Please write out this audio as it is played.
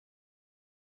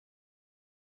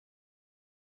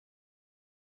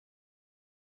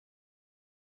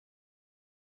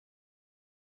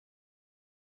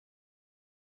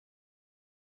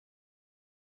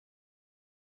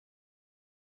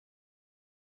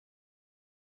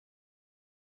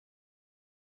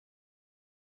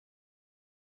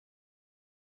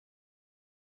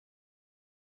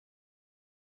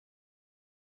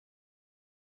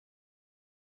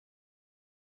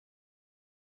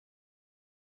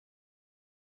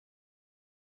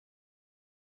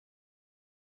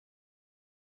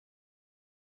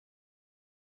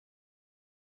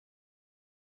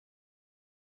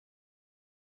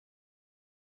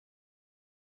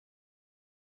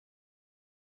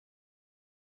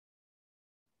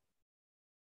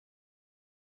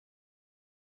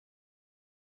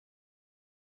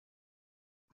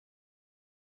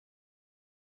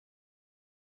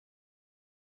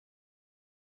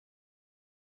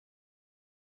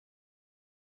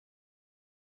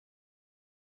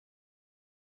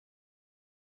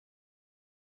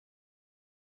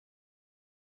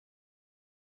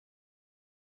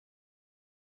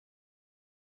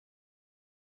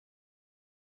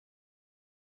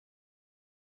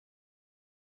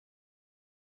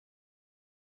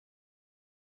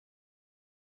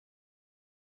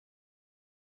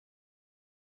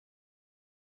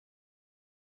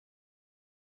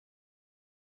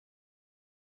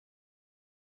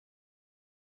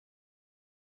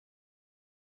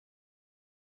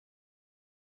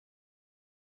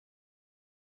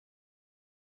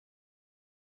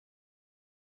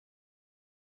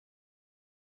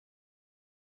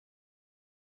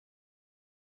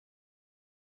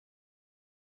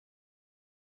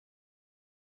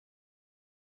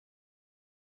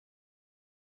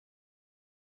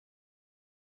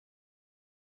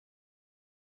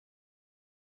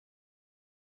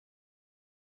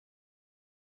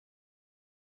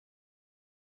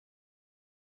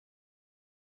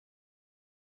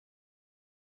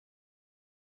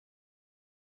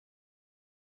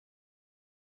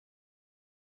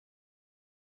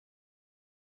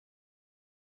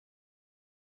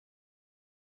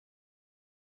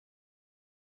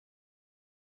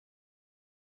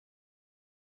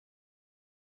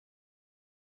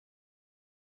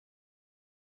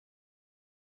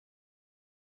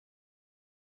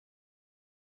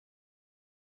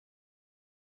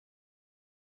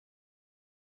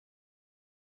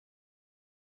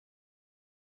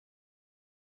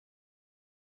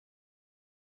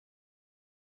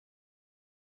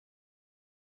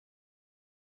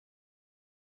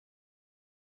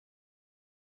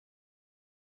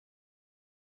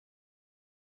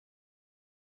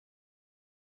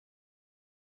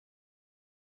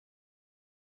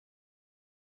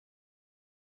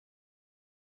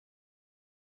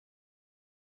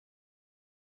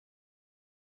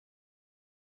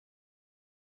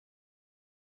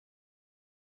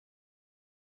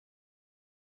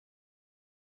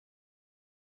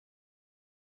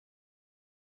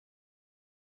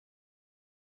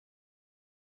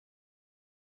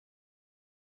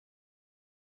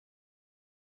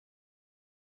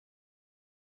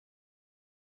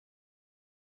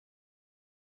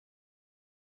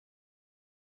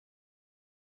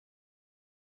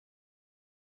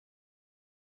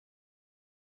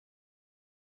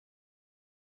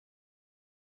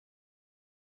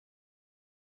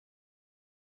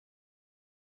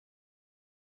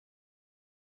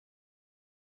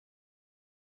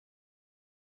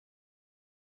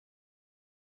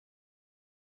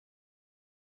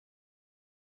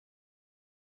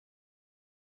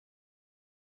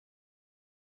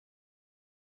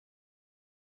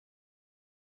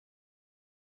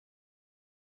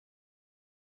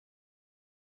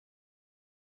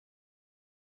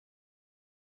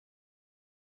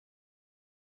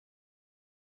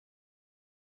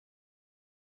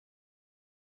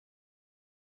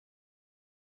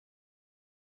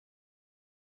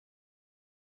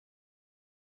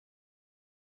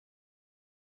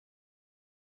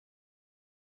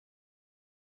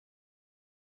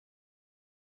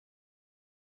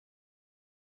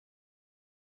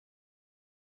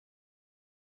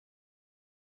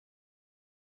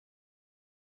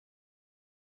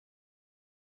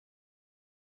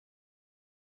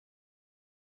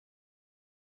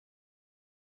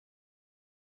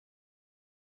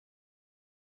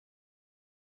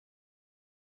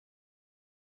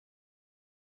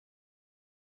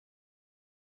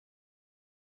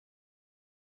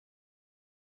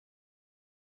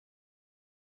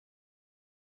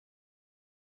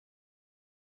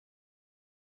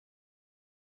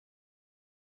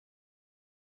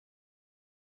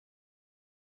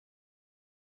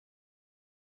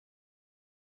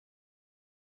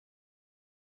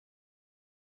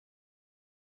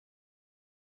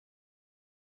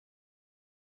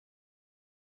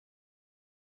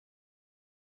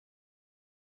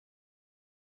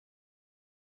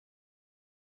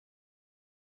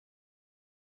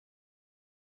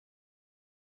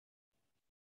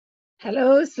Hello,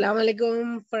 আসসালামু আলাইকুম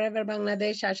forever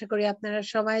Bangladesh. আশা করি আপনারা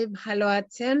সবাই ভালো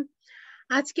আছেন।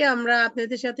 আজকে আমরা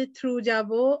আপনাদের সাথে থ্রু যাব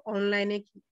অনলাইনে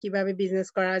কিভাবে বিজনেস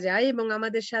করা যায় এবং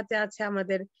আমাদের সাথে আছে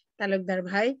আমাদের তালুকদার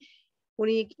ভাই।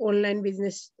 উনি অনলাইন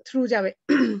বিজনেস থ্রু যাবে।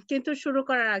 কিন্তু শুরু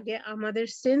করার আগে আমাদের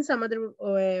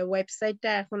ওয়েবসাইটটা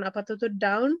এখন আপাতত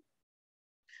ডাউন।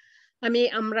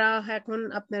 আমরা এখন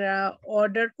আপনারা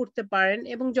অর্ডার করতে পারেন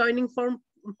এবং জয়নিং ফর্ম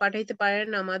পাঠাইতে পারেন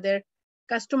আমাদের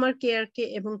কাস্টমার কেয়ার কে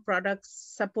এবং প্রোডাক্ট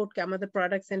সাপোর্ট কে। আমাদের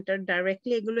প্রোডাক্ট সেন্টার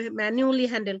ডাইরেক্টলি এগুলো ম্যানুয়ালি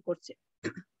হ্যান্ডেল করছে,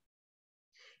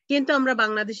 কিন্তু আমরা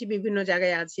বাংলাদেশে বিভিন্ন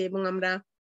জায়গায় আছি এবং আমরা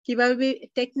কিভাবে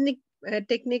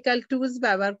টেকনিক্যাল টুলস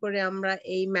ব্যবহার করে আমরা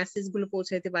এই মেসেজ গুলো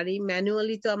পৌঁছাইতে পারি।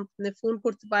 ম্যানুয়ালি তো আপনি ফোন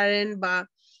করতে পারেন বা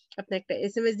আপনি একটা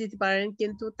এসএমএস দিতে পারেন,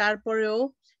 কিন্তু তারপরেও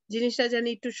জিনিসটা জানি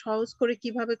একটু সহজ করে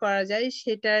কিভাবে করা যায়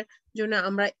সেটার জন্য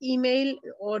আমরা ইমেইল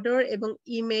অর্ডার এবং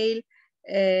ইমেইল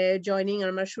জয়নিং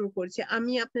আমরা শুরু করছি।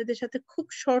 আমি আপনাদের সাথে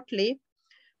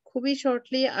খুবই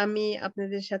শর্টলি আমি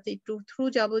আপনাদের সাথে একটু থ্রু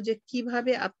যাব যে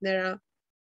কিভাবে আপনারা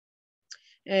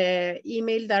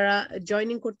ইমেইল দ্বারা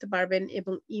জয়নিং করতে পারবেন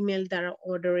এবং ইমেইল দ্বারা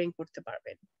অর্ডারিং করতে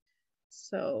পারবেন।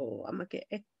 সো আমাকে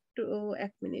একটু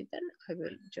এক minute then, I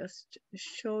will just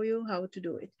show you how to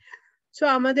do it. So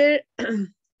আমাদের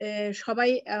সবাই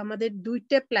আমাদের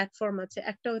দুইটা প্ল্যাটফর্ম আছে।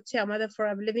 একটা হচ্ছে আমাদের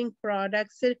ফরএভার লিভিং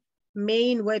প্রোডাক্টস এর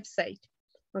মেইন ওয়েবসাইট।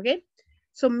 ওকে,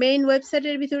 সো মেইন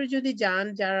ওয়েবসাইটের ভিতরে যদি যান,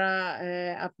 যারা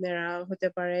আপনারা হতে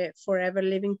পারে ফরএভার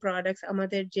লিভিং প্রোডাক্টস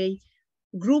আমাদের যেই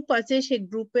গ্রুপ আছে সেই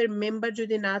গ্রুপের মেম্বার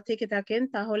যদি না থেকে থাকেন,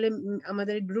 তাহলে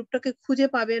আমাদের গ্রুপটাকে খুঁজে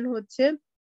পাবেন হচ্ছে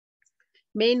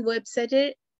মেইন ওয়েবসাইটের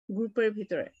গ্রুপের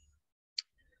ভিতরে।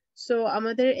 সো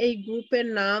আমাদের এই গ্রুপের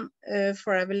নাম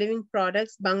forever living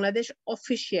products Bangladesh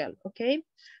official. ওকে,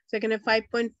 সো এখানে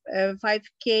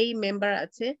 5.5K মেম্বার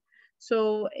আছে। সো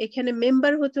এখানে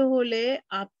মেম্বার হতে হলে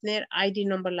আপনার আইডি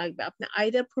নাম্বার লাগবে। আপনি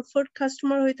আইদার প্রিফার্ড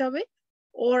কাস্টমার হইতে হবে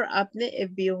ওর আপনি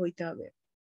এফবিও হইতে হবে।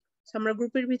 আমরা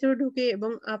গ্রুপের ভিতরে ঢুকে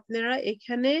এবং আপনারা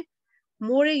এখানে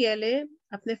মরে গেলে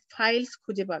আপনি ফাইলস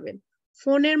খুঁজে পাবেন।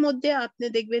 ফোনের মধ্যে আপনি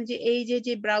দেখবেন যে এই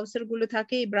যে ব্রাউজার গুলো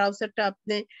থাকে, এই ব্রাউজারটা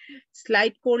আপনি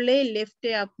স্লাইড করলে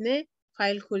লেফটে আপনি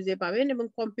ফাইল খুঁজে পাবেন এবং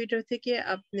কম্পিউটার থেকে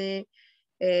আপনি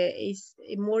এই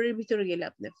মোড়ের ভিতরে গেলে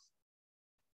আপনি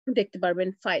দেখতে পারবেন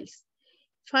ফাইলস।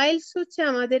 ফাইলস হচ্ছে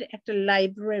আমাদের একটা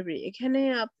লাইব্রেরি। এখানে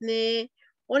আপনি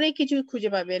অনেক কিছু খুঁজে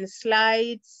পাবেন,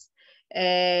 স্লাইডস,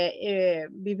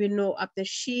 বিভিন্ন আপনার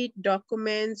sheet,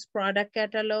 documents, product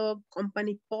catalogue,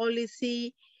 company policy,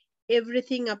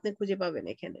 everything আপনি খুঁজে পাবেন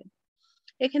এখানে।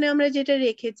 এখানে আমরা যেটা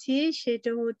রেখেছি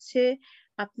সেটা হচ্ছে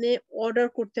আপনি অর্ডার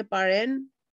করতে পারেন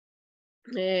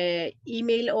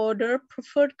ইমেইল অর্ডার,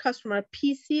 প্রিফার্ড কাস্টমার,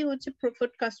 পিসি হচ্ছে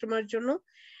প্রিফার্ড কাস্টমার জন্য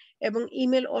এবং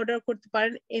ইমেল অর্ডার করতে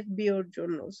পারেন এফবিওর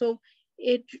জন্য। সো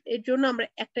এর জন্য আমরা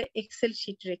একটা এক্সেল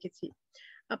শিট রেখেছি।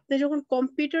 আপনি যখন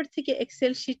কম্পিউটার থেকে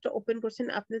এক্সেল শিটটা ওপেন করছেন,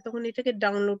 আপনি তখন এটাকে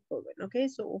ডাউনলোড করবেন। ওকে,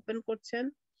 সো ওপেন করছেন,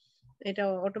 এটা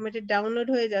অটোমেটিক ডাউনলোড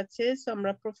হয়ে যাচ্ছে। সো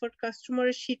আমরা প্রিফার্ড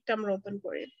কাস্টমারের শিটটা আমরা ওপেন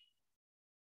করি।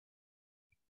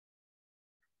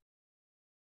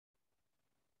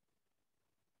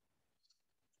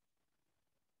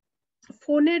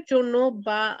 ফোনের জন্য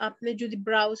বা আপনি যদি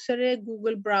ব্রাউজারে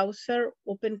গুগল ব্রাউজার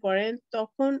ওপেন করেন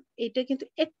তখন এটা কিন্তু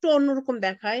একটু অন্যরকম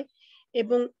দেখায়।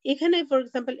 এবং এখানে for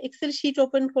example Excel sheet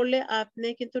open করলে আপনি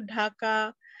কিন্তু ঢাকা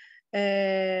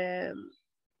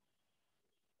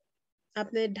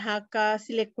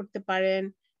সিলেক্ট করতে পারেন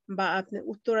বা আপনি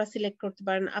উত্তরা সিলেক্ট করতে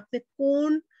পারেন। আপনি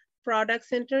কোন প্রোডাক্ট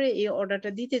সেন্টারে এই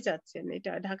অর্ডারটা দিতে চাচ্ছেন,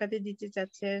 এটা ঢাকাতে দিতে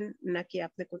চাচ্ছেন নাকি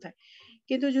আপনি কোথায়।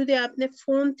 কিন্তু যদি আপনি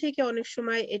ফোন থেকে অনেক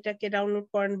সময় এটাকে ডাউনলোড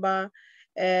করেন বা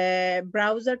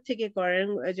ব্রাউজার থেকে করেন,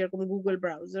 যেরকম গুগল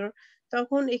ব্রাউজার,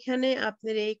 তখন এখানে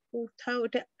আপনার এই কোথাও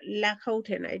এটা লেখা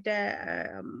ওঠে না।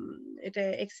 এটা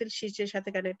এক্সেল শিটের সাথে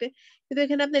কানেক্টেড, কিন্তু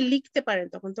এখানে আপনি লিখতে পারেন।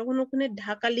 তখন ওখানে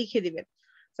ঢাকা লিখে দিবেন।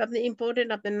 আপনি ইম্পর্টেন্ট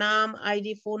আপনার নাম,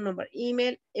 আইডি, ফোন নাম্বার,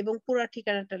 ইমেল এবং পুরো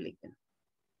ঠিকানাটা লিখবেন।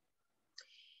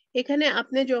 এখানে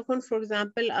আপনি যখন ফর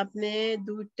এক্সাম্পল আপনি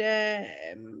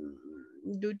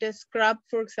দুইটা স্ক্রাব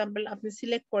ফর এক্সাম্পল আপনি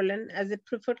সিলেক্ট করলেন অ্যাজ এ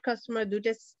প্রিফার্ড কাস্টমার,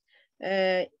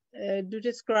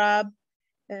 দুইটা স্ক্রাব,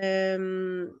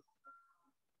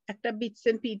 একটা বিটস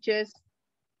এন্ড পিচেস,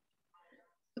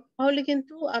 তাহলে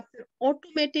কিন্তু আপনার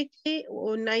অটোমেটিকলি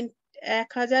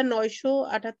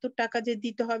 1978 টাকা যে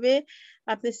দিতে হবে,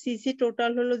 আপনার সিসি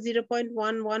টোটাল হলো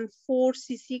 0.114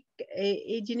 সিসি।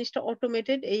 এই জিনিসটা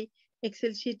অটোমেটেড এই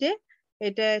এক্সেল শিটে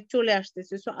এটা চলে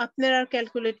আসতেছে। সো আপনার আর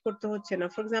ক্যালকুলেট করতে হচ্ছে না।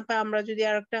 ফর এক্সাম্পল আমরা যদি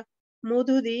আর একটা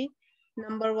মধু দিই,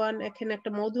 নাম্বার 1, এখানে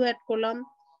একটা মধু অ্যাড করলাম,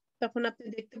 তখন আপনি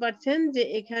দেখতে পাচ্ছেন যে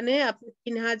এখানে আপনি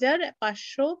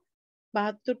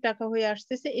 3572 টাকা হয়ে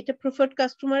আসতেছে। এটা প্রিফার্ড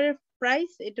কাস্টমারের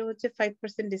প্রাইস, এটা হচ্ছে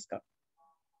 5% ডিসকাউন্ট।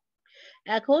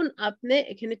 এখন আপনি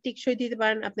এখানে টিকসই দিতে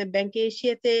পারেন আপনি ব্যাংকে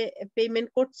এশিয়াতে পেমেন্ট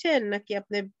করছেন নাকি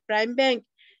আপনি প্রাইম ব্যাংক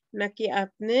নাকি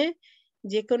আপনি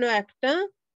যে কোনো একটা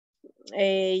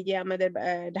এই যে আমাদের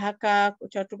ঢাকা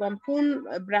চট্টগ্রাম কোন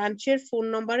ব্রাঞ্চের ফোন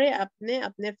নম্বরে আপনি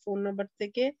আপনার ফোন নম্বর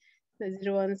থেকে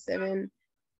 017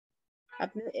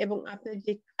 আপনি এবং আপনার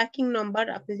যে ট্র্যাকিং নাম্বার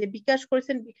আপনি যে বিকাশ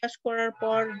করেছেন বিকাশ করার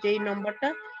পর যেই নম্বরটা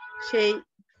সেই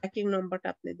ট্র্যাকিং নাম্বারটা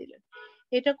আপনি দিলেন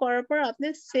এটা করার পর আপনি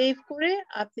সেভ করে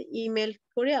আপনি ইমেল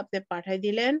করে আপনি পাঠিয়ে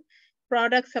দিলেন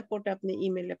প্রোডাক্ট সাপোর্ট আপনি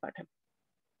ইমেলে পাঠাবেন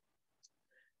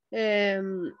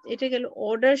এটা গেল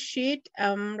অর্ডার শিট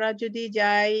আমরা যদি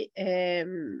যাই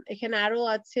এখানে আরো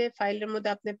আছে ফাইলের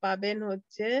মধ্যে আপনি পাবেন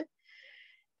হচ্ছে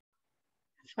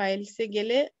ফাইলসে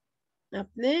গেলে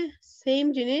আপনি সেম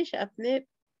জিনিস আপনি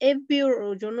এফবিওর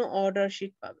জন্য অর্ডার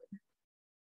শিট পাবেন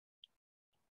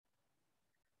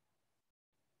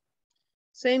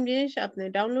সেম জিনিস আপনি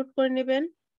ডাউনলোড করে নেবেন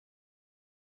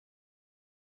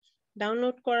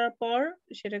ডাউনলোড করার পর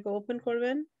সেটাকে ওপেন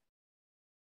করবেন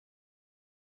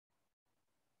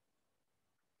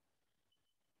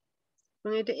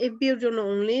এবং এটা এফবিওর জন্য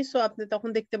অনলি সো আপনি তখন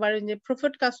দেখতে পারেন যে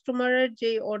প্রফিট কাস্টমারের যে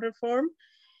অর্ডার ফর্ম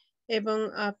এবং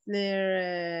আপনার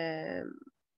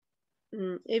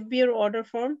এফবিওর অর্ডার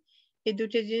ফর্ম এই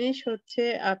দুটো জিনিস হচ্ছে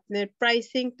আপনার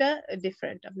প্রাইসিংটা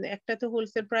ডিফারেন্ট আপনি একটাতে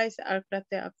হোলসেল প্রাইস আর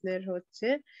একটাতে আপনার হচ্ছে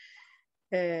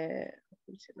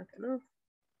না কেন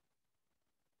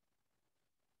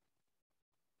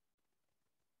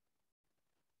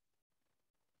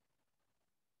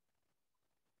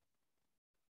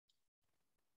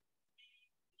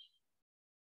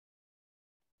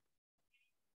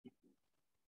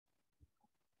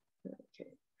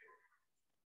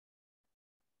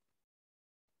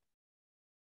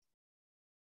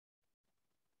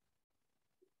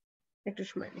একটু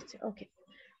সময় নিচ্ছে ওকে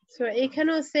সো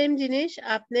এখানেও সেম জিনিস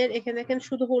আপনার এখানে দেখেন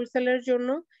শুধু হোলসেলের জন্য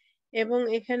এবং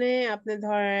এখানে আপনি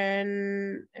ধরেন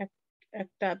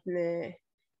একটা আপনি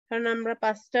কারণ আমরা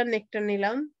 5টা নেকটার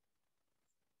নিলাম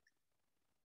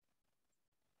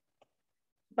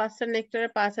 5টা নেকটারে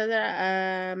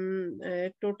 5,000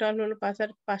 টোটাল হলো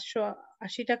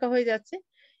 5,580 টাকা হয়ে যাচ্ছে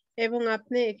এবং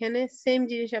আপনি এখানে সেম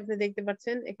জিনিস আপনি দেখতে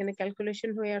পাচ্ছেন এখানে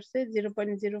ক্যালকুলেশন হয়ে আসছে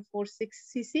 0.046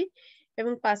 সিসি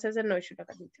এবং 5,900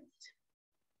 টাকা দিতে হচ্ছে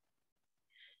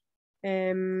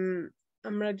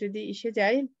আমরা যদি এসে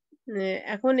যাই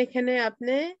এখন এখানে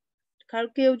আপনি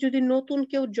কেউ যদি নতুন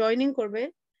কেউ জয়নিং করবে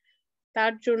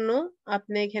তার জন্য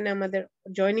আপনি এখানে আমাদের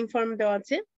জয়নিং ফর্ম দেওয়া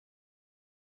আছে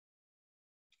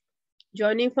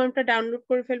জয়নিং ফর্মটা ডাউনলোড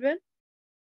করে ফেলবেন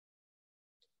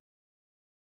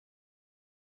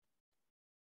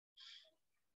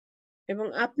এবং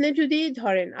আপনি যদি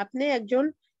ধরেন আপনি একজন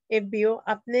এফবিও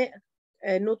আপনি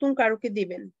নতুন কারোকে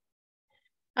দিবেন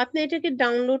আপনি এটাকে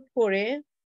ডাউনলোড করে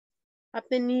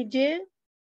আপনি নিজে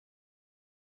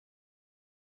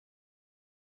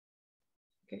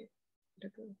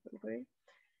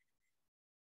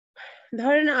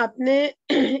ধরেন আপনি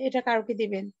এটা কারোকে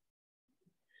দিবেন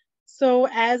সো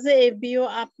অ্যাজ এ এফবিও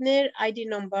আপনার আইডি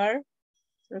নাম্বার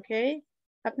ওকে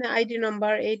আপনার আইডি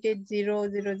নাম্বার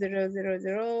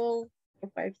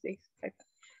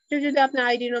 880000005655 যদি আপনার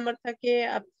আইডি নাম্বার থাকে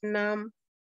আপনার নাম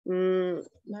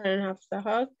ধরেন হাফসা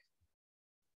হক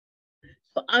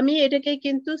তো আমি এটাকে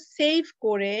কিন্তু সেভ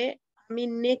করে আমি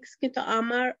নেক্সট কিন্তু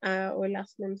আমার ওই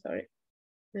লাস্ট নেম সরি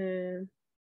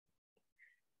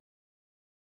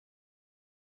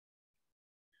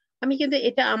আমি কিন্তু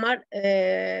এটা আমার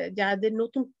যাদের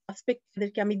নতুন প্রসপেক্ট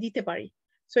তাদেরকে আমি দিতে পারি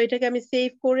সো এটাকে আমি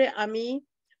সেভ করে আমি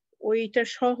ওইটা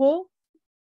সহ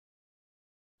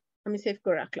আমি সেভ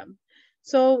করে রাখলাম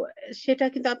সো সেটা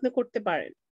কিন্তু আপনি করতে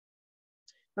পারেন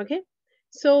ওকে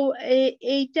সো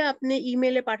এইটা আপনি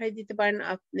ইমেলে পাঠিয়ে দিতে পারেন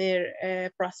আপনার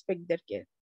প্রসপেক্টদেরকে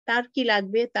তার কি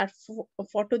লাগবে তার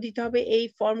ফটো দিতে হবে এই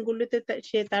ফর্মগুলোতে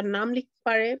সে তার নাম লিখতে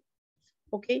পারে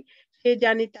ওকে সে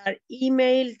জানি তার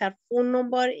ইমেইল তার ফোন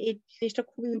নম্বর এই জিনিসটা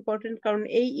খুব ইম্পর্টেন্ট কারণ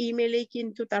এই ইমেইলেই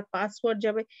কিন্তু তার পাসওয়ার্ড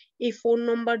যাবে এই ফোন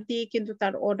নম্বর দিয়ে কিন্তু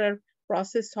তার অর্ডার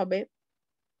প্রসেস হবে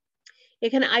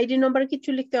এখানে আইডি নাম্বার কিছু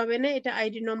লিখতে হবে না এটা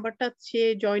আইডি নাম্বারটা সে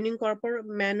জয়নিং করার পর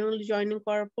ম্যানুয়াল জয়নিং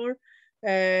করার পর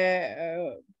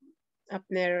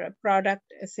আপনার প্রোডাক্ট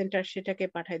সেন্টার সেটাকে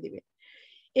পাঠিয়ে দিবে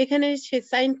এখানে সে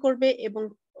সাইন করবে এবং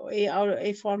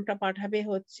এই ফর্মটা পাঠাবে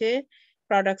হচ্ছে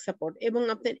প্রোডাক্ট সাপোর্ট এবং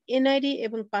আপনার এনআইডি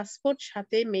এবং পাসপোর্ট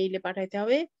সাথে মেইলে পাঠাইতে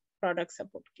হবে প্রোডাক্ট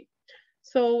সাপোর্টকে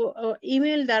সো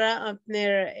ইমেল দ্বারা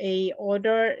আপনার এই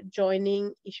অর্ডার জয়নিং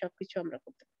এসব কিছু আমরা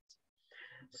করতে পারি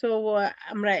সো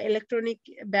আমরা ইলেকট্রনিক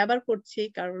ব্যবহার করছি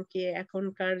কারণ কি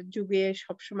এখনকার যুগে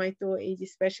সবসময় তো এই যে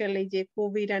স্পেশাল এই যে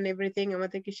কোভিড এন্ড এভরিথিং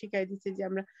আমাদেরকে শিখাই দিচ্ছে যে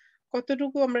আমরা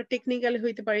কতটুকু আমরা টেকনিক্যাল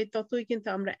হইতে পারি ততই কিন্তু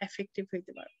আমরা এফেক্টিভ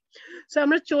হইতে পারবো। সো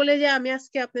আমরা চলে যাই, আমি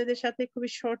আজকে আপনাদের সাথে খুবই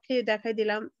শর্টলি দেখাই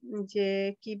দিলাম যে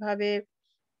কিভাবে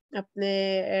আপনি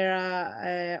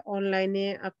অনলাইনে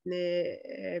আপনি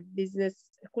বিজনেস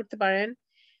করতে পারেন।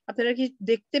 আপনারা কি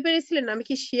দেখতে পেরেছিলেন আমি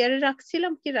কি শেয়ারে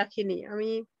রাখছিলাম কি রাখিনি? আমি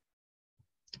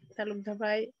তালুকদার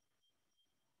ভাই।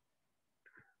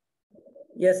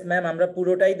 ইয়েস ম্যাম, আমরা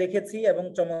পুরোটাই দেখেছি এবং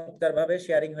চমৎকারভাবে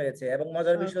শেয়ারিং হয়েছে এবং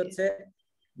মজার বিষয় হচ্ছে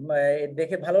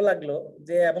দেখে ভালো লাগলো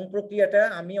যে এবং প্রক্রিয়াটা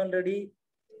আমি অলরেডি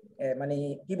মানে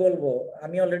কি বলবো,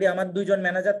 আমি অলরেডি আমার দুইজন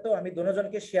ম্যানেজার, তো আমি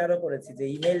দুজনকে শেয়ারও করেছি যে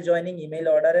ইমেল জয়নিং, ইমেল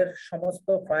অর্ডারের সমস্ত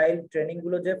ফাইল ট্রেনিং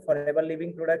গুলো যে ফরএভার লিভিং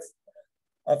প্রোডাক্টস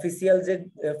অফিসিয়াল যে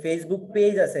ফেসবুক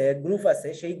পেজ আছে, গ্রুপ আছে,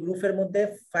 সেই গ্রুপের মধ্যে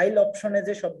ফাইল অপশনে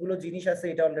যে সবগুলো জিনিস আছে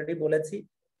এটা অলরেডি বলেছি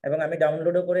এবং আমি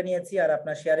ডাউনলোডও করে নিয়েছি, আর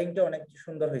আপনার শেয়ারিংটা অনেক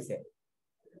সুন্দর হয়েছে।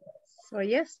 সো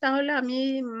ইয়েস, তাহলে আমি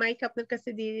মাইক আপনার কাছে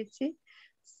দিয়ে দিচ্ছি।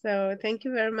 So thank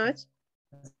you very much.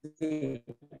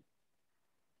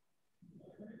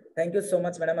 Thank you so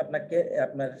much madam, আপনাকে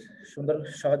আপনার সুন্দর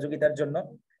সহযোগিতার জন্য,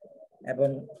 এবং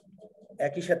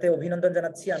একই সাথে অভিনন্দন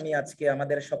জানাচ্ছি আমি আজকে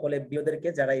আমাদের সকলে বিওদেরকে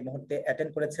যারা এই মুহূর্তে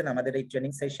অ্যাটেন্ড করেছেন আমাদের এই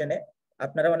ট্রেনিং সেশনে।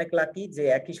 আপনারা অনেক লাকি যে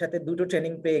একই সাথে দুটো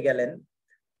ট্রেনিং পেয়ে গেলেন।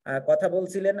 কথা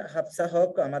বলছিলেন হাফসা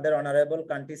হক, আমাদের অনারেবল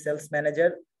কান্ট্রি সেলস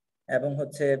ম্যানেজার, এবং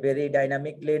হচ্ছে very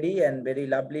dynamic lady and very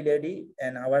lovely lady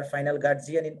and hour final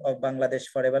guardian of Bangladesh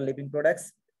forever living products.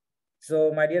 So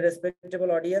my dear respectable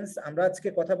audience, আমরা আজকে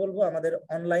কথা বলবো আমাদের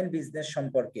অনলাইন বিজনেস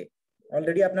সম্পর্কে।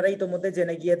 অলরেডি আপনারা ইতোমধ্যে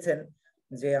জেনে গিয়েছেন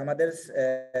যে আমাদের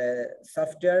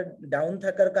সফটওয়্যার ডাউন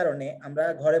থাকার কারণে আমরা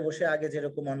ঘরে বসে আগে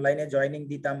যেরকম অনলাইনে জয়নিং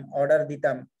দিতাম, অর্ডার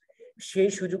দিতাম, সেই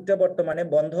সুযোগটা বর্তমানে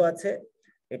বন্ধ আছে।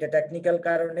 এটা টেকনিক্যাল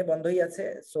কারণে বন্ধই আছে।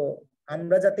 সো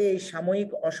আমরা যাতে এই সাময়িক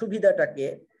অসুবিধাটাকে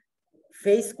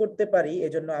ফেস করতে পারি,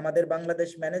 এজন্য আমাদের বাংলাদেশ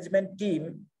ম্যানেজমেন্ট টিম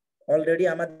অলরেডি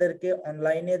আমাদেরকে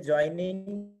অনলাইনে জয়নিং,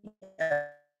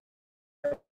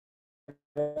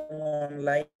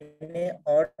 অনলাইনে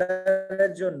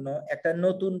অর্ডারের জন্য একটা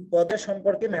নতুন পদের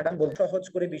সম্পর্কে ম্যাডাম বল, সহজ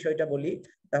করে বিষয়টা বলি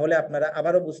তাহলে আপনারা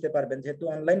আবারও বুঝতে পারবেন, যেহেতু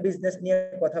অনলাইন বিজনেস নিয়ে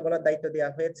কথা বলার দায়িত্ব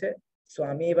দেওয়া হয়েছে। সো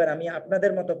আমি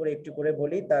আপনাদের মতো করে একটু করে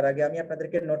বলি, তার আগে আমি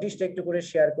আপনাদেরকে নোটিশটা একটু করে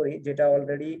শেয়ার করি, যেটা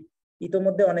অলরেডি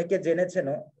ইতোমধ্যে অনেকে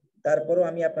জেনেছেনও, তারপরও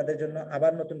আমি আপনাদের জন্য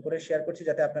আবার নতুন করে শেয়ার করছি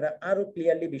যাতে আপনারা আরো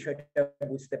ক্লিয়ারলি বিষয়টা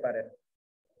বুঝতে পারেন।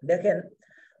 দেখেন,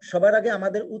 সবার আগে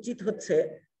আমাদের উচিত হচ্ছে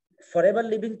ফরএভার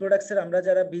লিভিং প্রোডাক্টস এর আমরা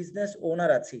যারা বিজনেস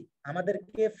ওনার আছি,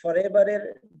 আমাদেরকে ফরএভারের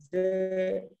যে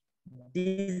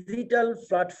ডিজিটাল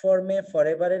প্ল্যাটফর্মে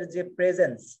ফরএভারের যে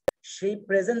প্রেজেন্স, সেই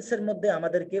প্রেজেন্সের মধ্যে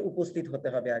আমাদেরকে উপস্থিত হতে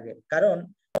হবে আগে। কারণ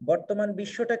বর্তমান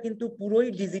বিশ্বটা কিন্তু পুরোই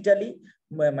ডিজিটালি,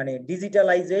 মানে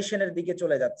ডিজিটালাইজেশনের দিকে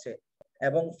চলে যাচ্ছে,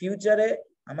 এবং ফিউচারে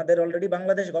আমাদের অলরেডি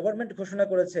বাংলাদেশ গভর্নমেন্ট ঘোষণা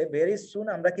করেছে ভেরি সুন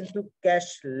আমরা কিন্তু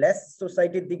ক্যাশলেস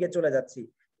সোসাইটির দিকে চলে যাচ্ছি।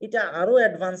 এটা আরো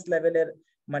অ্যাডভান্স লেভেলের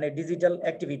মানে ডিজিটাল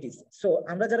অ্যাক্টিভিটিস। সো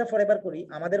আমরা যারা ফরএভার করি,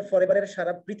 আমাদের ফরএভারের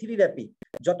সারা পৃথিবীব্যাপী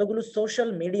যতগুলো সোশ্যাল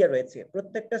মিডিয়া রয়েছে,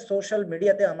 প্রত্যেকটা সোশ্যাল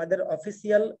মিডিয়াতে আমাদের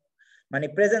অফিসিয়াল মানে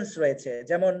প্রেজেন্স রয়েছে,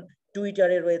 যেমন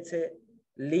টুইটারে রয়েছে,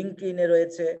 লিঙ্কডইনে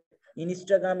রয়েছে,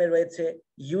 ইনস্টাগ্রামে রয়েছে,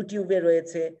 ইউটিউবে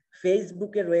রয়েছে,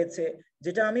 ফেসবুকে রয়েছে।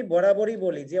 যেটা আমি বরাবরই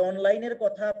বলি যে অনলাইনের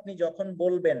কথা আপনি যখন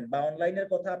বলবেন বা অনলাইনের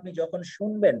কথা আপনি যখন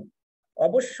শুনবেন,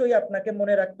 অবশ্যই আপনাকে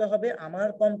মনে রাখতে হবে আমার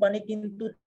কোম্পানি কিন্তু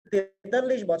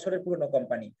 43 বছরের পুরনো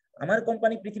কোম্পানি, আমার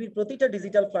কোম্পানি পৃথিবীর প্রতিটা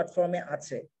ডিজিটাল প্ল্যাটফর্মে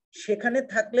আছে। সেখানে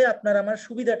থাকলে আপনার আমার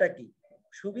সুবিধাটা কি?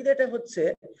 সুবিধাটা হচ্ছে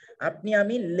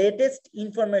আমি লেটেস্ট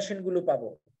ইনফরমেশন গুলো পাবো,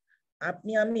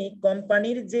 আমি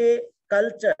কোম্পানির যে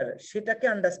কালচার সেটাকে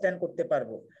আন্ডারস্ট্যান্ড করতে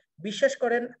পারবো। বিশ্বাস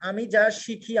করেন, আমি যা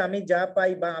শিখি, আমি যা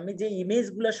পাই, বা আমি যে ইমেজ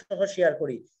গুলো সহ শেয়ার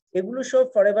করি, এগুলো সব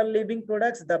forever living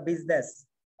products the business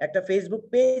একটা ফেসবুক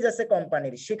পেজ আছে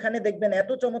কোম্পানির, সেখানে দেখবেন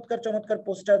এত চমৎকার চমৎকার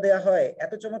পোস্টার দেওয়া হয়,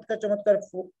 এত চমৎকার চমৎকার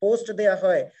পোস্ট দেওয়া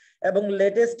হয়, এবং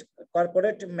লেটেস্ট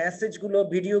কর্পোরেট মেসেজ গুলো,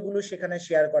 ভিডিও গুলো সেখানে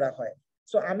শেয়ার করা হয়।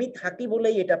 সো আমি থাকি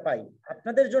বলেই এটা পাই।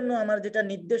 আপনাদের জন্য আমার যেটা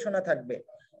নির্দেশনা থাকবে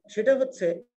সেটা হচ্ছে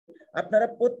আপনারা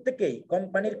প্রত্যেকেই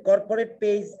কোম্পানির কর্পোরেট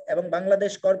পেজ এবং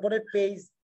বাংলাদেশ কর্পোরেট পেজ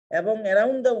এবং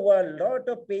around the world lot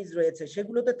of page রয়েছে,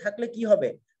 সেগুলোতে থাকলে কি হবে,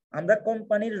 আমরা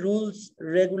কোম্পানির রুলস,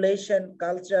 রেগুলেশন,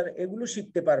 কালচার এগুলো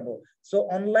শিখতে পারবো। সো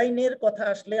অনলাইনের কথা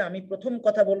আসলে আমি প্রথম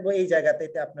কথা বলবো এই জায়গাতে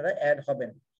আপনারা অ্যাড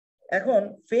হবেন। এখন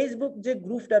ফেসবুক যে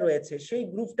গ্রুপটা রয়েছে, সেই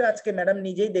গ্রুপটা আজকে ম্যাডাম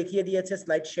নিজেই দেখিয়ে দিয়েছে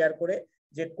স্লাইড শেয়ার করে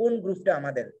যে কোন গ্রুপটা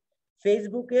আমাদের।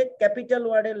 ফেসবুকে ক্যাপিটাল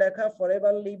ওয়ার্ডে লেখা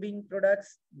ফরএভার লিভিং প্রোডাক্টস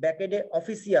ব্যাকেডে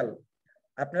অফিসিয়াল,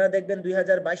 আপনারা দেখবেন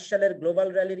 2022 সালের গ্লোবাল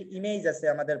র্যালির ইমেজ আছে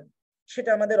আমাদের, সেটা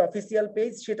আমাদের অফিসিয়াল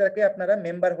পেজ, সেটাকে আপনারা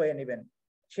মেম্বার হয়ে নেবেন।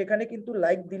 সেখানে কিন্তু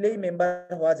লাইক দিলেই মেম্বার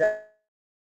হওয়া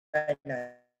যায় না,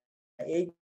 এই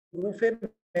গ্রুপে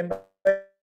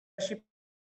মেম্বারশিপের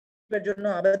জন্য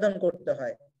আবেদন করতে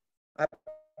হয়।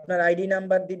 আপনার আইডি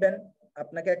নাম্বার দিবেন,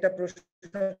 আপনাকে একটা প্রশ্ন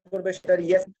করবে, সেটার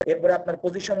ইয়েস, এরপরে আপনার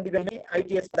পজিশন দিবেন,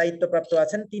 আইটিএস দায়িত্বপ্রাপ্ত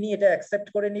আছেন তিনি এটা অ্যাকসেপ্ট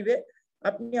করে নিবে,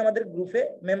 আপনি আমাদের গ্রুপে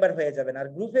মেম্বার হয়ে যাবেন। আর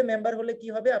গ্রুপে মেম্বার হলে কি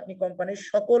হবে, আপনি কোম্পানির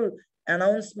সকল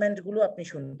অ্যানাউন্সমেন্ট গুলো আপনি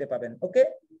শুনতে পাবেন। ওকে,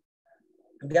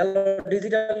 গেল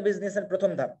ডিজিটাল বিজনেসের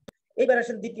প্রথম ধাপ। এইবার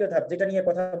আসেন দ্বিতীয় ধাপ, যেটা নিয়ে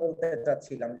কথা বলতে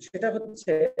চাচ্ছিলাম, সেটা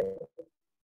হচ্ছে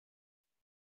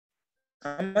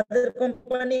আমাদের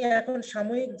কোম্পানি এখন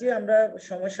সাময়িক যে আমরা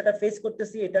সমস্যাটা ফেস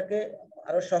করতেছি, এটাকে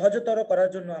আরো সহজতর করার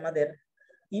জন্য আমাদের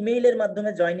ইমেইলের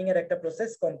মাধ্যমে জয়নিং এর একটা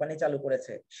প্রসেস কোম্পানি চালু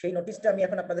করেছে। সেই নোটিশটা আমি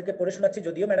এখন আপনাদেরকে পড়ে শোনাচ্ছি,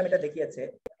 যদিও ম্যাডাম এটা দেখিয়েছে।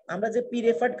 আমরা যে পি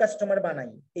রেফার্ড কাস্টমার বানাই,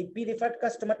 এই পি রেফার্ড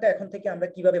কাস্টমারটা এখন থেকে আমরা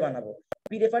কিভাবে বানাবো?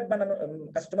 পি রেফার্ড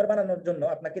কাস্টমার বানানোর জন্য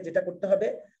আপনাকে যেটা করতে হবে,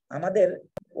 আমাদের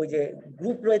ওই যে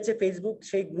গ্রুপ রয়েছে ফেসবুক,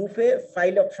 সেই গ্রুপে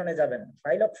ফাইল অপশনে যাবেন।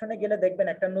 ফাইল অপশনে গেলে দেখবেন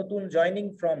একটা নতুন joining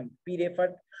form, P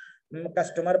referred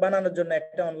customer বানানোর জন্য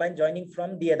একটা অনলাইন জয়নিং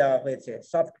ফর্ম দিয়ে দেওয়া হয়েছে,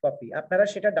 সফট কপি। আপনারা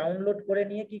সেটা ডাউনলোড করে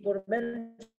নিয়ে কি করবেন,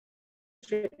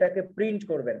 সেটাকে প্রিন্ট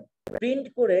করবেন, প্রিন্ট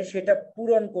করে সেটা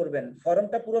পূরণ করবেন,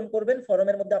 ফর্মটা পূরণ করবেন।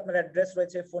 ফর্মের মধ্যে আপনার অ্যাড্রেস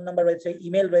রয়েছে, ফোন নাম্বার রয়েছে,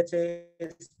 ইমেল রয়েছে,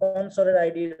 স্পন্সরের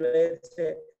আইডি রয়েছে,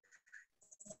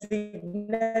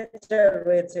 সিগনেচার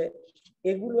রয়েছে,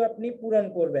 এগুলো আপনি পূরণ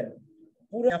করবেন,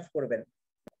 পূরণ করবেন।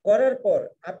 করার পর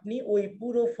আপনি ওই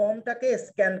পুরো ফর্মটাকে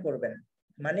স্ক্যান করবেন।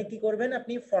 মানে কি করবেন,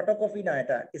 আপনি ফটোকপি না,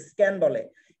 এটা স্ক্যান বলে,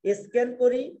 স্ক্যান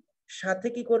করি সাথে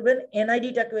কি করবেন,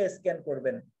 এনআইডিটাকেও স্ক্যান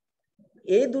করবেন।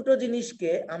 এই দুটো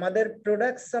জিনিসকে আমাদের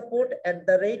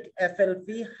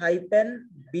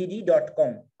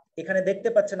productsupport@flp-bd.com, এখানে দেখতে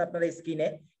পাচ্ছেন আপনারা স্ক্রিনে,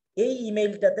 এই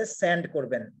ইমেইলটাতে সেন্ড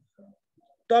করবেন।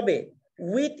 তবে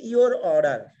উইথ ইওর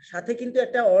অর্ডার, সাথে কিন্তু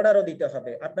একটা অর্ডারও দিতে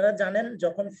হবে। আপনারা জানেন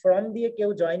যখন ফর্ম দিয়ে কেউ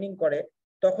জয়নিং করে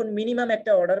তখন মিনিমাম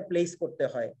একটা অর্ডার প্লেস করতে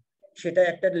হয়। সেটা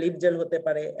একটা লিপ জেল হতে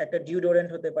পারে, একটা ডিওডোরেন্ট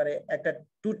হতে পারে, একটা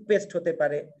টুথপেস্ট হতে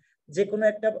পারে, যে কোনো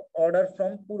একটা অর্ডার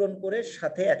ফর্ম পূরণ করে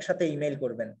সাথে একসাথে ইমেইল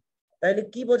করবেন। তাহলে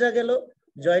কি বোঝা গেল,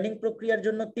 জয়নিং প্রক্রিয়ার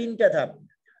জন্য 3টা ধাপ।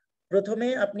 প্রথমে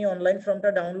আপনি অনলাইন ফর্মটা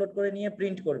ডাউনলোড করে নিয়ে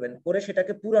প্রিন্ট করবেন, করে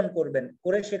সেটাকে পূরণ করবেন,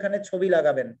 করে সেখানে ছবি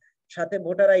লাগাবেন, সাথে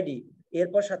ভোটার আইডি,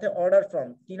 এরপর সাথে অর্ডার ফর্ম,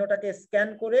 তিনটাকে স্ক্যান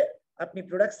করে আপনি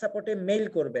প্রোডাক্ট সাপোর্টে মেইল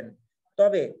করবেন।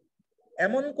 তবে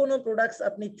এমন কোনো প্রোডাক্টস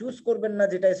আপনি চুজ করবেন না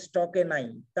যেটা স্টকে নাই।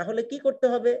 তাহলে কি করতে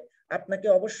হবে, আপনাকে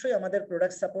অবশ্যই আমাদের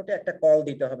প্রোডাক্ট সাপোর্টে একটা কল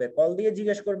দিতে হবে। কল দিয়ে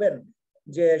জিজ্ঞেস করবেন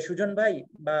যে সুজন ভাই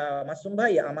বা মাসুম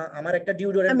ভাই, আমার একটা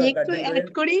ডিওডোরেন্ট আমি দরকার। একটু অ্যাড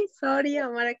করি, সরি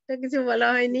আমার একটা কিছু বলা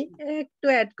হয়নি, একটু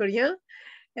অ্যাড করি। হ্যাঁ,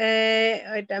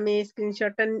 এটা আমি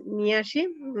স্ক্রিনশটটা নিয়ে আসি,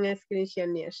 স্ক্রিন শেয়ার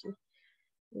নিয়ে আসি।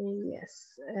 ইয়েস,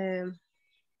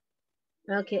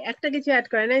 ওকে, একটা কিছু অ্যাড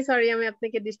করে নাই, সরি আমি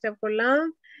আপনাকে ডিস্টার্ব করলাম।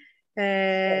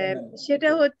 সেটা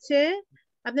হচ্ছে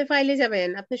আপনি ফাইলে যাবেন,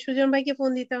 আপনি সুজন ভাইকে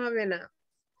ফোন দিতে হবে না।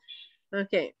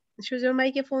 ওকে, সুজন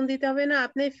ভাইকে ফোন দিতে হবে না,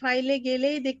 আপনি ফাইলে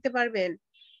গেলেই দেখতে পারবেন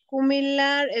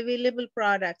কুমিল্লার অ্যাভেলেবল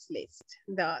প্রোডাক্টস লিস্ট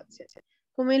দেওয়া আছে।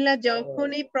 কুমিল্লার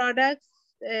যখনই প্রোডাক্টস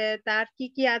তার কি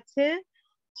কি আছে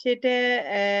সেটা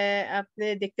আপনি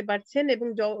দেখতে পাচ্ছেন, এবং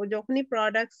যখনই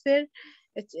প্রোডাক্টস এর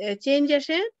চেঞ্জ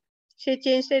আসে, সেই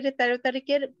চেঞ্জটা এটা 13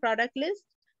 তারিখের প্রোডাক্ট লিস্ট,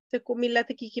 তো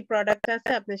কুমিল্লাতে কি কি প্রোডাক্ট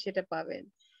আছে আপনি সেটা পাবেন।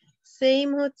 সেম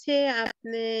হচ্ছে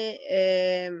আপনি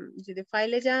যদি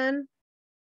ফাইলে যান,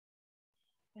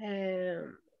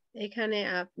 এখানে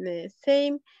আপনি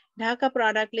same Dhaka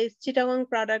product list, Chittagong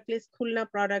product list, Khulna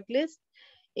product list,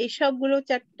 এই সবগুলো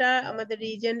 4টা আমাদের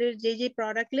রিজনের যে যে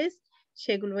প্রোডাক্ট লিস্ট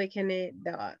সেগুলো এখানে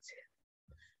দেওয়া আছে।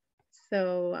 তো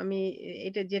আমি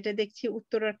এটা যেটা দেখছি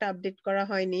উত্তরাটা আপডেট করা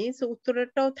হয়নি, সো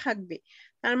উত্তরাটাও থাকবে।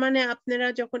 তার মানে আপনারা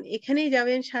যখন এখানেই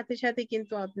যাবেন সাথে সাথে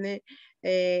কিন্তু আপনি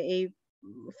এই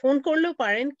ফোন করলেও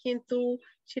পারেন, কিন্তু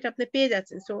সেটা আপনি পেয়ে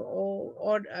যাচ্ছেন। সো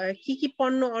কি কি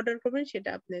পণ্য অর্ডার করবেন সেটা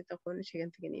আপনি তখন সেখান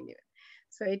থেকে নিয়ে নেবেন।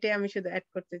 সো এটাই আমি শুধু অ্যাড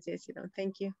করতে চেয়েছিলাম।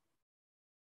 Thank you.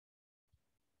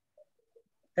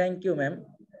 Thank you ma'am.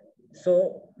 So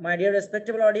my dear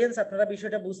respectable audience, আপনারা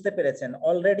বিষয়টা বুঝতে পেরেছেন।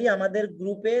 অলরেডি আমাদের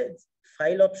গ্রুপে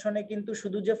ফাইল অপশনে কিন্তু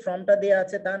শুধু যে ফর্মটা দেয়া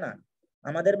আছে তা না,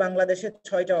 আমাদের বাংলাদেশে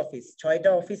 6টা অফিস, 6টা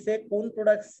অফিসে কোন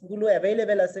প্রোডাক্টস গুলো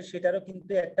অ্যাভেলেবেল আছে সেটারও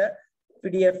কিন্তু একটা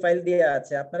পিডিএফ ফাইল দেয়া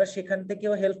আছে। আপনারা সেখান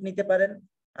থেকেও হেল্প নিতে পারেন।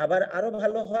 আবার আরো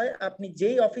ভালো হয়, আপনি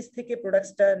যেই অফিস থেকে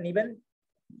প্রোডাক্টসটা নেবেন,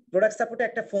 প্রোডাক্ট সাপোর্টে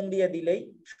একটা ফোন দিয়ে দিলেই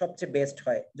সবচেয়ে বেস্ট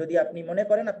হয়। যদি আপনি মনে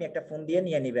করেন আপনি একটা ফোন দিয়ে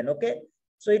নিয়ে নেবেন। ওকে,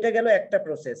 সো এটা গেল একটা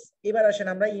প্রসেস। এবার আসেন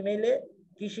আমরা ইমেইলে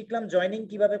কি শিখলাম, জয়নিং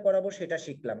কিভাবে করাবো সেটা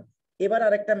শিখলাম। এবার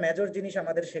আরেকটা মেজর জিনিস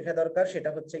আমাদের শেখা দরকার, সেটা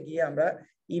হচ্ছে গিয়ে আমরা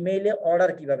ইমেইলে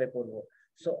অর্ডার কিভাবে করব।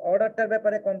 সো অর্ডারটার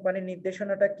ব্যাপারে কোম্পানির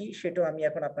নির্দেশনাটা কি সেটাও আমি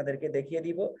এখন আপনাদেরকে দেখিয়ে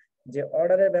দিব, যে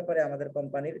অর্ডারের ব্যাপারে আমাদের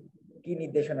কোম্পানির কি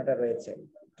নির্দেশনাটা রয়েছে।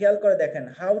 খেয়াল করে দেখেন,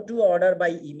 how to order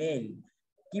by email,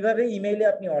 কিভাবে ইমেইলে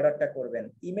আপনি অর্ডারটা করবেন।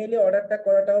 ইমেইলে অর্ডারটা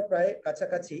করাটাও প্রায়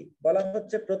কাছাকাছি। বলা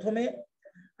হচ্ছে প্রথমে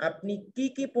আপনি কি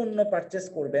কি পণ্য পারচেস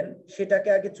করবেন সেটাকে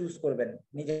আগে চুজ করবেন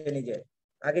নিজে নিজে।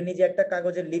 আগে নিজে একটা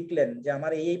কাগজে লিখলেন যে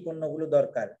আমার এই পণ্যগুলো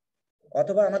দরকার,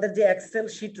 অথবা আমাদের যে এক্সেল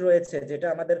শিট রয়েছে যেটা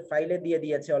আমাদের ফাইলে দিয়ে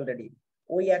দিয়েছে অলরেডি,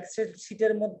 ওই এক্সেল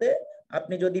শিটের মধ্যে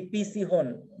আপনি যদি পিসি হন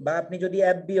বা আপনি যদি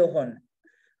এফবিও হন,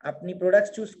 আপনি প্রোডাক্ট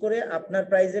চুজ করে আপনার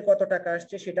প্রাইসে কত টাকা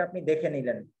আসছে সেটা আপনি দেখে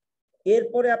নিলেন।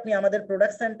 এরপরে আপনি আমাদের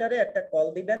প্রোডাক্ট সেন্টারে একটা কল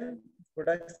দিবেন।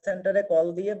 প্রোডাক্ট সেন্টারে কল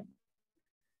দিয়ে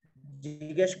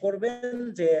জিজ্ঞেস করবেন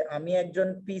যে আমি একজন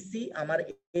পিসি, আমার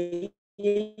এই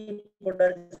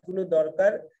প্রোডাক্টগুলো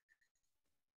দরকার,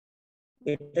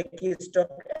 এটা কি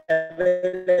স্টক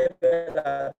অ্যাভেলেবল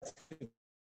আছে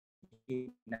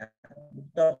কিনা।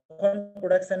 তখন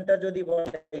প্রোডাক্ট সেন্টার যদি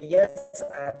বলে ইয়েস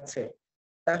আছে,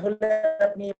 তাহলে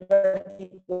আপনি এবার কি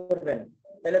করবেন,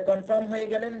 তাহলে কনফার্ম হয়ে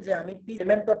গেলেন যে আমি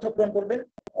পেমেন্ট তথ্য পূরণ করবেন,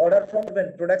 অর্ডার ফর্ম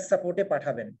প্রোডাক্ট সাপোর্টে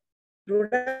পাঠাবেন।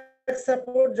 প্রোডাক্ট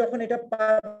সাপোর্ট যখন এটা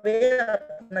পাবে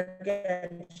আপনাকে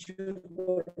এনশিওর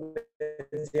করবে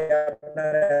যে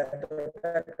আপনার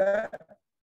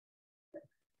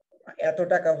এত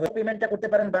টাকা হয়ে পেমেন্টটা করতে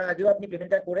পারেন, বা আগেও আপনি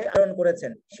পেমেন্টটা করে আরন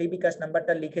করেছেন সেই বিকাশ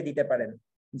নাম্বারটা লিখে দিতে পারেন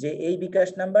যে এই বিকাশ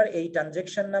নাম্বার, এই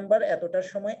ট্রানজেকশন নাম্বার, এতটার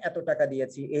সময় এত টাকা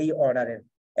দিয়েছি এই অর্ডারের।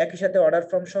 একই সাথে অর্ডার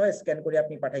ফর্ম সহ স্ক্যান করে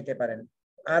আপনি পাঠাইতে পারেন।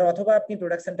 আর অথবা আপনি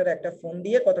প্রোডাক্ট সেন্টারে একটা ফোন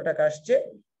দিয়ে কত টাকা আসছে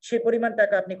সে পরিমাণ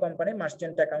টাকা আপনি কোম্পানির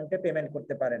মার্চেন্ট অ্যাকাউন্টে পেমেন্ট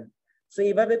করতে পারেন। সো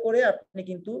এইভাবে করে আপনি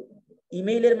কিন্তু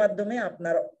ইমেইলের মাধ্যমে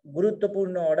আপনার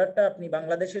গুরুত্বপূর্ণ অর্ডারটা, আপনি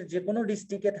বাংলাদেশের যে কোনো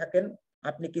ডিস্ট্রিক্টে থাকেন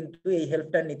আপনি কিন্তু এই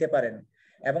হেল্পটা নিতে পারেন।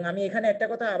 এবং আমি এখানে একটা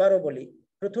কথা আবারও বলি,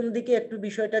 প্রথম দিকে একটু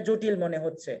বিষয়টা জটিল মনে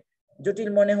হচ্ছে, জটিল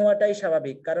মনে হওয়াটাই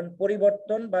স্বাভাবিক, কারণ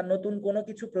পরিবর্তন বা নতুন কোনো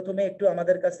কিছু প্রথমে একটু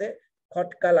আমাদের কাছে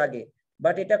খটকা লাগে।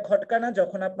 বাট এটা খটকা না,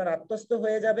 যখন আপনার আত্মস্থ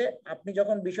হয়ে যাবে, আপনি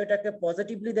যখন বিষয়টাকে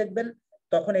পজিটিভলি দেখবেন,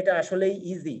 তখন এটা আসলেই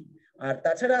ইজি। আর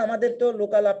তাছাড়া আমাদের তো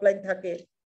লোকাল আপলাইন থাকে,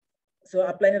 সো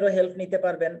আপলাইনেরও হেল্প নিতে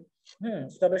পারবেন।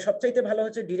 তবে সবচাইতে ভালো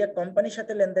হচ্ছে ডিরেক্ট কোম্পানির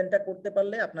সাথে লেনদেনটা করতে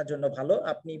পারলে আপনার জন্য ভালো,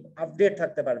 আপনি আপডেট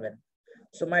থাকতে পারবেন।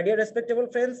 So my dear respectable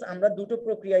friends, আমরা দুটো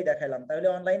প্রক্রিয়ায় দেখালাম, তাহলে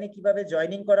অনলাইনে কিভাবে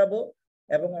জয়েনিং করাবো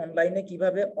এবং অনলাইনে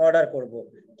কিভাবে অর্ডার করব,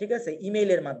 ঠিক আছে,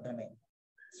 ইমেইলের মাধ্যমে।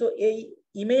 সো এই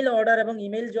ইমেইল অর্ডার এবং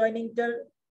ইমেইল জয়েনিংটার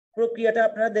প্রক্রিয়াটা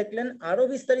আপনারা দেখলেন। আরো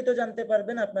বিস্তারিত জানতে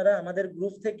পারবেন আপনারা আমাদের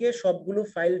গ্রুপ থেকে সবগুলো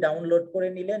ফাইল ডাউনলোড করে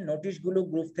নিলে, নোটিশগুলো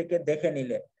গ্রুপ থেকে দেখে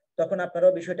নিলে, তখন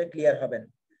আপনারাও বিষয়টা ক্লিয়ার হবেন।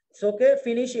 সো ওকে,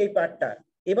 ফিনিশ এই পার্টটা।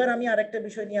 এবার আমি আরেকটা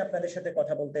বিষয় নিয়ে আপনাদের সাথে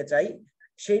কথা বলতে চাই।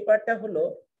 সেই পার্টটা হলো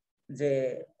যে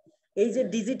এই যে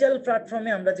ডিজিটাল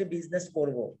প্ল্যাটফর্মে আমরা যে বিজনেস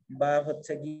করব, বা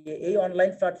হচ্ছে গিয়ে এই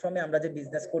অনলাইন প্ল্যাটফর্মে আমরা যে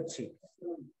বিজনেস করছি,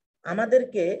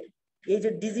 আমাদেরকে এই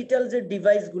যে ডিজিটাল যে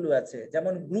ডিভাইস গুলো আছে,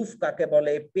 যেমন গ্রুপ কাকে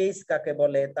বলে, পেজ কাকে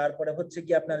বলে, তারপরে হচ্ছে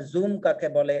কি আপনার জুম কাকে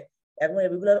বলে, এবং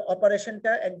এগুলোর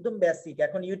অপারেশনটা একদম বেসিক।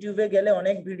 এখন ইউটিউবে গেলে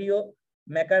অনেক ভিডিও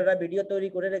মেকাররা ভিডিও তৈরি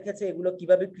করে রেখেছে, এগুলো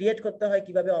কিভাবে ক্রিয়েট করতে হয়,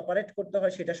 কিভাবে অপারেট করতে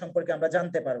হয় সেটা সম্পর্কে আমরা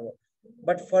জানতে পারবো।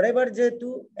 বাট ফরএভার যেহেতু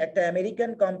একটা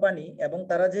আমেরিকান কোম্পানি এবং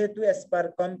তারা যেহেতু অ্যাজ পার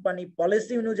কোম্পানি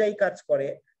পলিসি অনুযায়ী কাজ করে,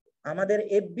 আমাদের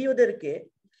এফবিওদেরকে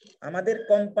আমাদের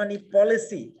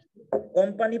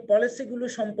কোম্পানি পলিসিগুলো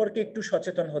সম্পর্কে একটু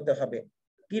সচেতন হতে হবে।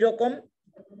 কিরকম?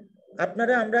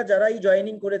 আমরা যারাই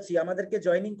জয়েনিং করেছি, আমাদেরকে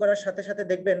জয়েনিং করার সাথে সাথে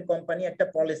দেখবেন কোম্পানি একটা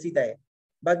পলিসি দেয়,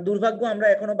 বা দুর্ভাগ্য আমরা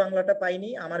এখনো বাংলাটা পাইনি,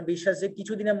 আমার বিশ্বাস যে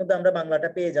কিছুদিনের মধ্যে আমরা বাংলাটা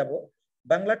পেয়ে যাব।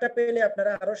 বাংলাটা পেলে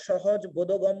আপনারা আরো সহজ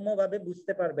বোধগম্য ভাবে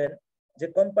বুঝতে পারবেন যে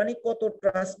কোম্পানি কত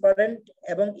ট্রান্সপারেন্ট,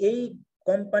 এবং এই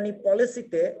কোম্পানি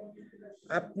পলিসিতে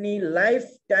আপনি লাইফ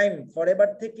টাইম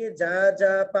ফরএভার থেকে যা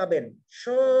যা পাবেন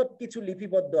সব কিছু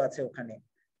লিপিবদ্ধ আছে ওখানে।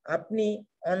 আপনি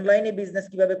অনলাইনে বিজনেস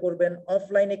কিভাবে করবেন,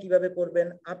 অফলাইনে কিভাবে করবেন,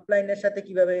 আপলাইনের সাথে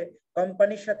কিভাবে,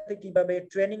 কোম্পানির সাথে কিভাবে,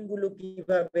 ট্রেনিং গুলো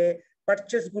কিভাবে,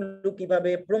 পারচেস গুলো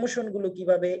কিভাবে, প্রমোশন গুলো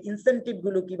কিভাবে, ইনসেনটিভ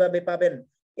গুলো কিভাবে পাবেন,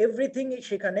 এভরিথিং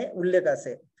সেখানে উল্লেখ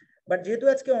আছে। বাট যেহেতু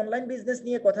আজকে অনলাইন বিজনেস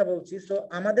নিয়ে কথা বলছি, সো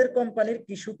আমাদের কোম্পানির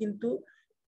কিছু কিন্তু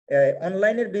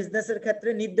অনলাইনের বিজনেসের ক্ষেত্রে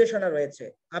নির্দেশনা রয়েছে।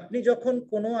 আপনি যখন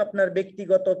কোনো আপনার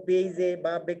ব্যক্তিগত পেজে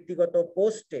বা ব্যক্তিগত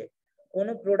পোস্টে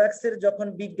কোনো প্রোডাক্টসের যখন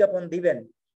বিজ্ঞাপন দিবেন,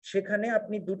 সেখানে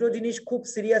আপনি দুটো জিনিস খুব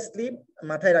সিরিয়াসলি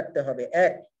মাথায় রাখতে হবে।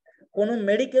 এক, কোনো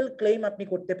মেডিকেল ক্লেম আপনি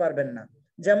করতে পারবেন না।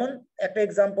 যেমন একটা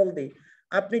এক্সাম্পল দিই,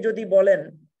 আপনি যদি বলেন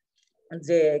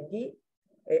যে কি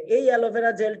এই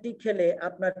অ্যালোভেরা জেলটি খেলে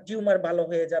আপনার টিউমার ভালো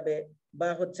হয়ে যাবে, বা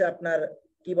হচ্ছে আপনার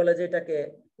কি বলে যে এটাকে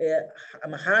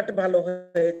হার্ট ভালো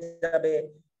হয়ে যাবে,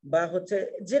 বা হচ্ছে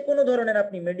যে কোনো ধরনের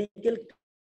আপনি মেডিকেল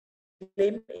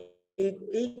ক্লেম,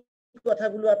 এই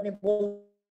কথাগুলো আপনি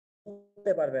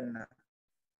বলতে পারবেন না।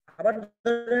 আবার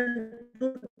ধরেন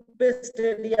টুথপেস্ট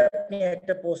দিয়ে আপনি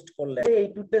একটা পোস্ট করলেন, এই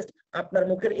টুথপেস্ট আপনার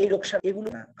মুখের এই রোগ, এগুলো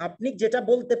না। আপনি যেটা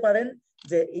বলতে পারেন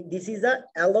যে this is a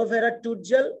aloe vera tooth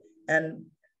jail and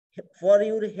for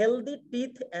your healthy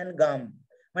teeth and গাম,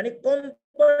 মানে কম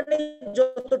কোম্পানি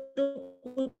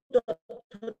যতটুকু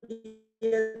তথ্য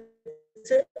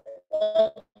দিয়েছে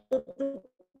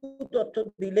তথ্য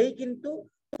দিলেই কিন্তু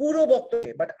পুরো বক্তব্য,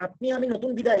 বাট আপনি আমি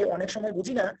নতুন বিদায় অনেক সময়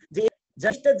বুঝি না যে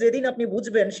জাস্টটা যেদিন আপনি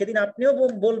বুঝবেন সেদিন আপনিও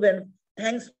বলবেন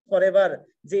থ্যাঙ্কস ফরএভার,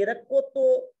 যে এরা কত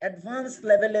অ্যাডভান্স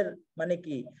লেভেলের মানে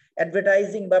কি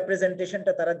অ্যাডভার্টাইজিং বা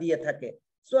প্রেজেন্টেশনটা তারা দিয়ে থাকে।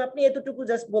 সো আপনি এতটুকু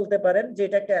জাস্ট বলতে পারেন যে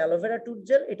এটা একটা অ্যালোভেরা টুথ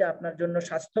জেল, এটা আপনার জন্য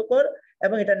স্বাস্থ্যকর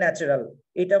এবং এটা ন্যাচারাল,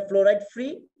 এটা ফ্লোরাইড ফ্রি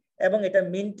এবং এটা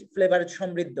মিন্ট ফ্লেভার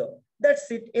সমৃদ্ধ। দ্যাটস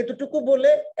ইট, এতটুকু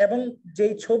বলে, এবং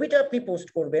যেই ছবিটা আপনি পোস্ট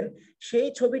করবেন সেই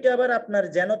ছবিটা আবার আপনার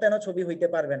যেন তেন ছবি হইতে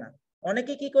পারবে না।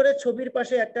 অনেকে কি করে ছবির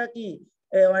পাশে একটা কি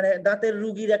মানে দাঁতের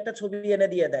রুগীর একটা ছবি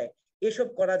এনে দিয়ে দেয়, এসব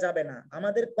করা যাবে না।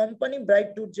 আমাদের কোম্পানি ব্রাইট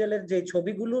টুথ জেলের যে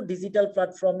ছবিগুলো ডিজিটাল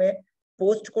প্ল্যাটফর্মে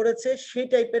পোস্ট করেছে সেই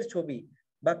টাইপের ছবি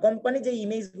বা কোম্পানি যে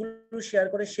ইমেজগুলো শেয়ার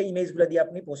করে সেই ইমেজগুলো দিয়ে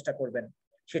আপনি পোস্টটা করবেন,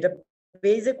 সেটা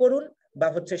পেজে করুন বা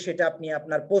হচ্ছে সেটা আপনি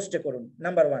আপনার পোস্টে করুন,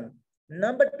 নাম্বার 1।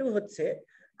 নাম্বার 2 হচ্ছে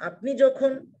আপনি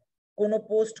যখন কোনো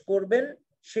পোস্ট করবেন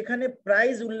সেখানে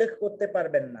প্রাইস উল্লেখ করতে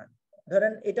পারবেন না।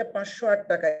 ধরেন এটা 508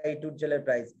 টাকা এই টুথ জেলের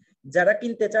প্রাইস, যারা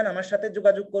কিনতে চান আমার সাথে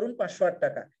যোগাযোগ করুন 508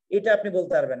 টাকা, এটা আপনি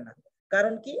বলতে পারবেন না।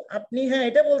 কারণ কি, আপনি হ্যাঁ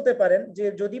এটা বলতে পারেন যে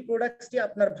যদি প্রোডাক্টটি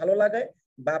আপনার ভালো লাগে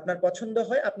বা আপনার পছন্দ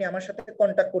হয় আপনি আমার সাথে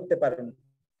কন্ট্যাক্ট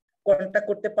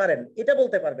করতে পারেন, এটা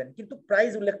বলতে পারবেন, কিন্তু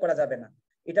প্রাইস উল্লেখ করা যাবে না।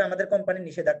 এটা আমাদের কোম্পানির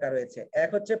নিষেধাজ্ঞা রয়েছে। এক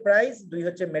হচ্ছে প্রাইস, 2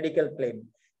 হচ্ছে মেডিকেল ক্লেম,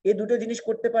 এই দুটো জিনিস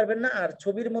করতে পারবেন না। আর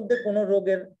ছবির মধ্যে কোনো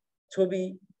রোগের ছবি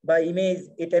বা ইমেজ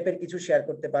এই টাইপের কিছু শেয়ার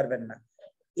করতে পারবেন না।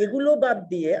 এগুলো বাদ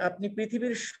দিয়ে আপনি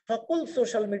পৃথিবীর সকল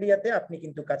সোশ্যাল মিডিয়াতে আপনি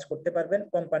কিন্তু কাজ করতে পারবেন,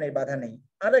 কোম্পানির বাধা নেই।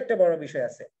 আরো একটা বড় বিষয়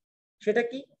আছে, সেটা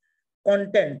কি,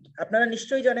 কন্টেন্ট। আপনারা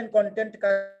নিশ্চয়ই জানেন কন্টেন্ট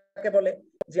কাকে বলে,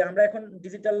 যে আমরা এখন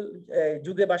ডিজিটাল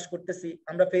যুগে বাস করতেছি,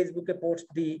 আমরা ফেসবুকে পোস্ট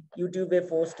দিই, ইউটিউবে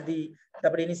পোস্ট দিই,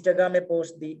 তারপরে ইনস্টাগ্রামে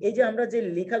পোস্ট দিই। এই যে আমরা যে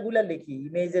লেখাগুলা লিখি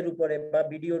ইমেজের উপরে বা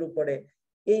ভিডিওর উপরে,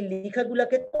 এই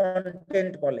লেখাগুলাকে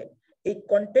কন্টেন্ট বলে। এই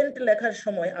কন্টেন্ট লেখার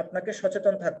সময় আপনাকে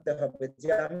সচেতন থাকতে হবে যে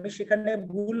আমি সেখানে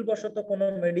ভুলবশত কোনো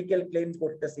মেডিকেল ক্লেম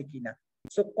করতেছি কিনা।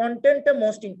 সো কন্টেন্টটা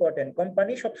মোস্ট ইম্পর্টেন্ট।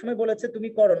 কোম্পানি সবসময় বলেছে তুমি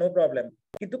করো, নো প্রবলেম,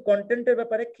 কিন্তু কন্টেন্টের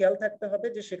ব্যাপারে খেয়াল থাকতে হবে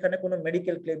যে সেখানে কোনো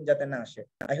মেডিকেল ক্লেম যাতে না আসে।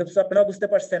 আই হোপ সো আপনারা বুঝতে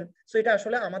পারছেন। সো এটা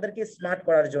আসলে আমাদেরকে স্মার্ট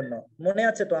করার জন্য। মনে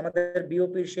আছে তো আমাদের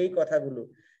বিওপির সেই কথাগুলো,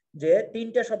 যে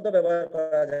 3টা শব্দ ব্যবহার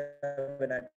করা যাবে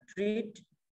না, ট্রিট,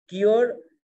 কিওর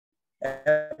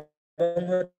এবং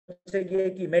হচ্ছে গিয়ে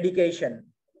কি মেডিকেশন।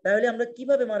 তাহলে আমরা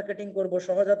কিভাবে মার্কেটিং করব,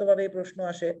 সহজাতভাবে এই প্রশ্ন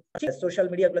আসে সোশ্যাল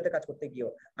মিডিয়াগুলোতে কাজ করতে গিয়েও।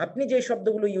 আপনি যে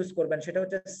শব্দগুলো ইউজ করবেন সেটা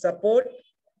হচ্ছে সাপোর্ট,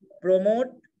 প্রমোট,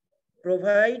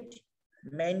 প্রোভাইড,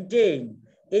 মেইনটেইন।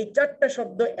 এই 4টা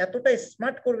শব্দ এতটা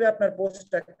স্মার্ট করবে আপনার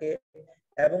পোস্টটাকে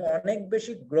এবং অনেক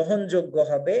বেশি গ্রহণযোগ্য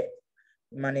হবে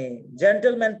মানে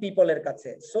জেন্টলম্যান পিপলের কাছে।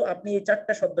 সো আপনি এই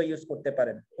 4টা শব্দ ইউজ করতে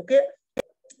পারেন। ওকে,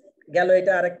 গেল,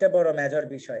 এটা আরেকটা বড় মেজর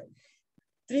বিষয়।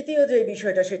 তৃতীয় যে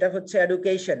বিষয়টা সেটা হচ্ছে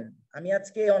এডুকেশন। আমি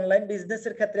আজকে অনলাইন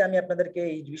বিজনেসের ক্ষেত্রে আমি আপনাদেরকে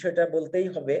এই বিষয়টা বলতেই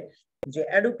হবে যে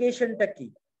এডুকেশনটা কি।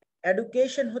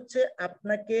 এডুকেশন হচ্ছে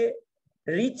আপনাকে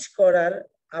রিচ করার,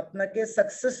 আপনাকে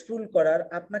সাকসেসফুল করার,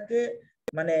 আপনাকে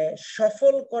মানে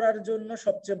সফল করার জন্য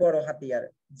সবচেয়ে বড় হাতিয়ার।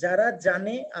 যারা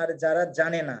জানে আর যারা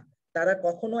জানে না তারা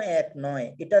কখনো এক নয়,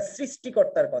 এটা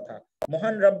সৃষ্টিকর্তার কথা।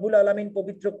 মহান রব্বুল আলামিন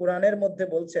পবিত্র কোরআনের মধ্যে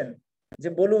বলছেন যে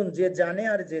বলুন যে জানে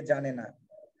আর যে জানে না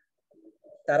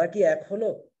তারা কি এক হলো?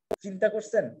 চিন্তা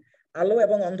করছেন? আলো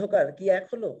এবং অন্ধকার কি এক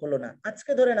হলো? হলো না।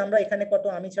 আজকে ধরেন আমরা এখানে কত,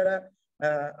 আমি ছাড়া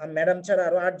ম্যাডাম ছাড়া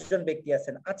আরো 8 জন ব্যক্তি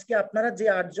আছেন। আজকে আপনারা যে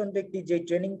 8 জন ব্যক্তি যে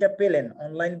ট্রেনিংটা পেলেন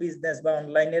অনলাইন বিজনেস বা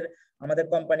অনলাইনের আমাদের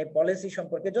কোম্পানি পলিসি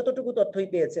সম্পর্কে যতটুকু তথ্যই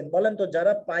পেয়েছেন, বলেন তো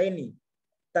যারা পায়নি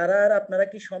তারা আর আপনারা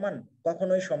কি সমান?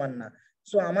 কখনোই সমান না।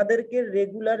 সো আমাদেরকে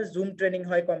রেগুলার জুম ট্রেনিং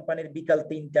হয় কোম্পানির বিকাল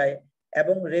 3টায়,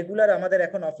 এবং রেগুলার আমাদের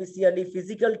এখন অফিসিয়ালি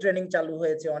ফিজিক্যাল ট্রেনিং চালু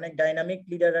হয়েছে। অনেক ডাইনামিক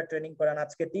লিডাররা ট্রেনিং করান,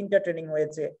 আজকে 3টা ট্রেনিং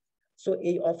হয়েছে। সো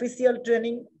এই অফিসিয়াল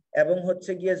ট্রেনিং এবং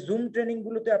হচ্ছে গিয়ে জুম ট্রেনিং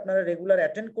গুলোতে আপনারা রেগুলার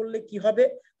অ্যাটেন্ড করলে কি হবে,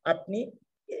 আপনি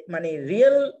মানে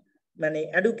রিয়েল মানে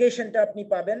এডুকেশনটা আপনি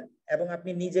পাবেন এবং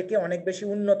আপনি নিজেকে অনেক বেশি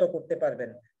উন্নত করতে পারবেন।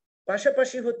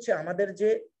 পাশাপাশি হচ্ছে আমাদের যে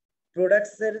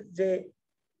প্রোডাক্টসের যে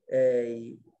এই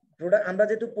আমরা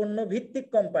যেহেতু পণ্য ভিত্তিক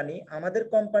কোম্পানি, আমাদের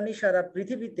কোম্পানি সারা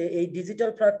পৃথিবীতে এই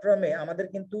ডিজিটাল প্ল্যাটফর্মে আমাদের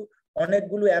কিন্তু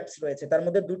অনেকগুলো অ্যাপস রয়েছে। তার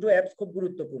মধ্যে 2টো অ্যাপস খুব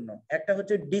গুরুত্বপূর্ণ। একটা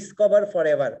হচ্ছে ডিসকভার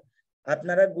ফরএভার।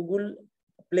 আপনারা গুগল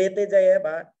প্লেতে যেয়ে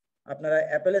বা আপনারা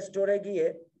অ্যাপল স্টোরে গিয়ে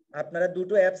আপনারা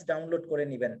 2টো অ্যাপস ডাউনলোড করে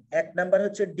নেবেন। এক নাম্বার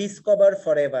হচ্ছে ডিসকভার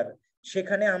ফরএভার,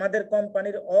 সেখানে আমাদের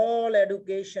কোম্পানির অল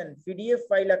এডুকেশন পিডিএফ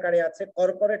ফাইল আকারে আছে,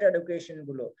 কর্পোরেট এডুকেশন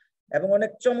গুলো, এবং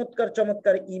অনেক চমৎকার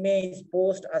চমৎকার ইমেজ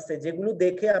পোস্ট আছে যেগুলো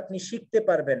দেখে আপনি শিখতে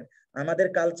পারবেন আমাদের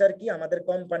কালচার কি, আমাদের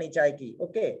কোম্পানি চায় কি।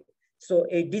 ওকে, সো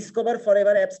এই ডিসকভার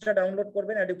ফরএভার অ্যাপসটা ডাউনলোড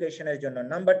করবেন এডুকেশনের জন্য।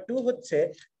 নাম্বার 2 হচ্ছে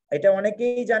এটা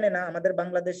অনেকেই জানে না, আমাদের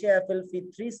বাংলাদেশে FLP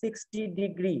 360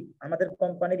 ডিগ্রি আমাদের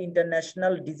কোম্পানির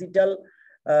ইন্টারন্যাশনাল ডিজিটাল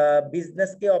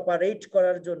বিজনেসকে অপারেট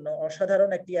করার জন্য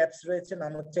অসাধারণ একটি অ্যাপস রয়েছে,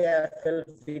 নাম হচ্ছে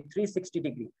FLP 360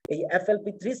 ডিগ্রি। এই FLP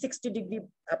 360 ডিগ্রি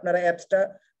আপনারা অ্যাপসটা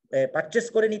পারচেস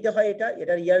করে নিতে হয়।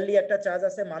 এটার ইয়ারলি একটা চার্জ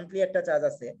আছে, মান্থলি একটা চার্জ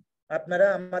আছে। আপনারা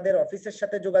আমাদের অফিসের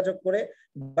সাথে যোগাযোগ করে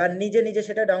বা নিজে নিজে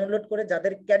সেটা ডাউনলোড করে,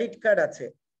 যাদের ক্রেডিট কার্ড আছে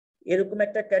এরকম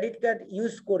একটা ক্রেডিট কার্ড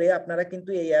ইউজ করে আপনারা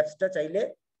কিন্তু এই অ্যাপসটা চাইলে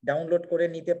ডাউনলোড করে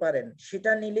নিতে পারেন।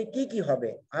 সেটা নিলে কি কি হবে,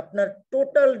 আপনার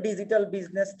টোটাল ডিজিটাল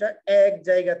বিজনেসটা এক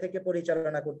জায়গা থেকে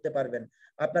পরিচালনা করতে পারবেন।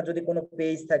 আপনার যদি কোনো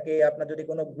পেজ থাকে, আপনার যদি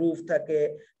কোনো গ্রুপ থাকে,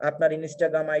 আপনার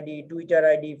Instagram ID, Twitter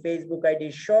ID, Facebook ID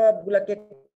সবগুলাকে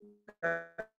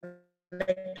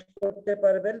করতে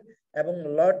পারবেন এবং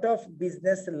lot of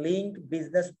business link,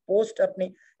 business post আপনি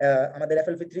আমাদের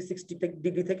FLP 360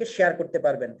 ডিগ্রি থেকে শেয়ার করতে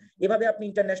পারবেন। এভাবে আপনি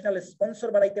ইন্টারন্যাশনাল স্পন্সর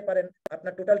বাড়াইতে পারেন,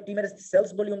 আপনার টোটাল টিমের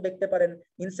সেলস ভলিউম দেখতে পারেন,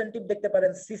 ইনসেনটিভ দেখতে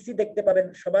পারেন, সিসি দেখতে পাবেন,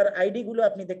 সবার আইডি গুলো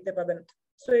আপনি দেখতে পাবেন।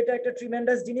 সো এটা একটা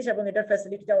ট্রিমেন্ডাস জিনিস এবং এটার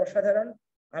ফ্যাসিলিটিটা অসাধারণ।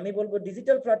 আমি বলবো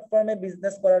ডিজিটাল প্ল্যাটফর্মে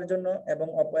বিজনেস করার জন্য এবং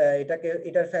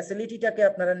এটার ফ্যাসিলিটিটাকে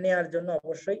আপনারা নেওয়ার জন্য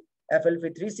অবশ্যই FLP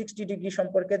 360 ডিগ্রি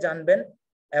সম্পর্কে জানবেন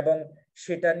এবং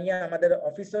সেটা নিয়ে আমাদের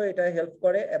অফিসেও এটা হেল্প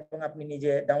করে এবং আপনি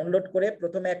নিজে ডাউনলোড করে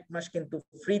প্রথমে 1 মাস কিন্তু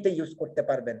ফ্রিতে ইউজ করতে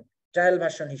পারবেন ট্রায়াল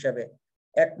ভার্সন হিসাবে।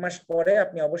 1 মাস পরে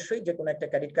আপনি অবশ্যই যে কোনো একটা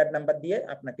ক্রেডিট কার্ড নাম্বার দিয়ে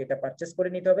আপনাকে এটা পারচেস করে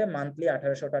নিতে হবে। মান্থলি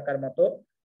 1800 টাকার মতো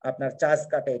আপনার চার্জ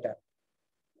কাটে এটা।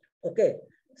 ওকে,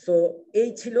 সো এই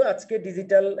ছিল আজকে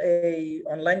ডিজিটাল এই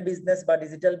অনলাইন বিজনেস বা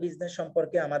ডিজিটাল বিজনেস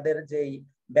সম্পর্কে আমাদের যেই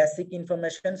basic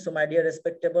information. So my dear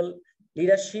respectable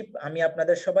leadership, আমি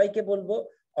আপনাদের সবাইকে বলবো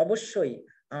অবশ্যই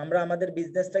আমরা আমাদের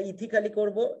বিজনেসটা ইথিক্যালি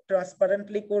করব,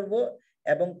 ট্রান্সপারেন্টলি করব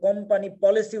এবং কোম্পানি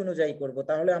পলিসি অনুযায়ী করব।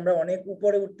 তাহলে আমরা অনেক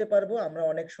উপরে উঠতে পারবো, আমরা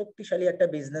অনেক শক্তিশালী একটা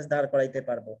বিজনেস দাঁড় করাইতে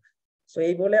পারবো। সো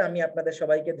এই বলে আমি আপনাদের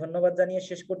সবাইকে ধন্যবাদ জানিয়ে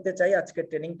শেষ করতে চাই আজকের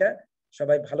ট্রেনিংটা।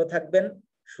 সবাই ভালো থাকবেন,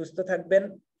 সুস্থ থাকবেন,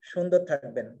 সুন্দর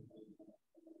থাকবেন।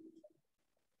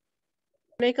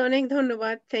 অনেক অনেক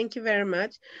ধন্যবাদ, থ্যাংক ইউ ভেরি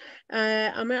মাচ।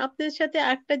 আমার আপনাদের সাথে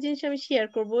একটা জিনিস আমি শেয়ার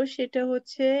করব, সেটা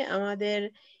হচ্ছে আমাদের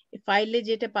ফাইলে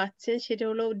যেটা পাচ্ছেন সেটা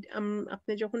হলো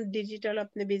আপনি যখন ডিজিটাল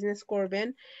আপনি বিজনেস করবেন,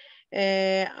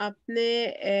 আপনি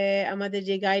আমাদের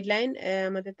যে গাইডলাইন,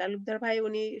 আমাদের তালুকদার ভাই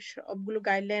উনি সবগুলো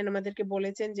গাইডলাইন আমাদেরকে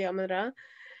বলেছেন যে আমরা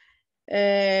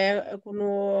কোনো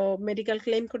মেডিকেল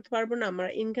ক্লেম করতে পারবো না, আমরা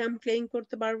ইনকাম ক্লেম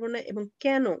করতে পারবো না। এবং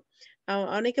কেন,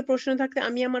 অনেকে প্রশ্ন থাকতে,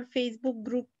 আমি আমার ফেসবুক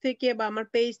গ্রুপ থেকে বা আমার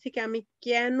পেজ থেকে আমি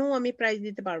কেন প্রাইজ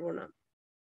দিতে পারবো না?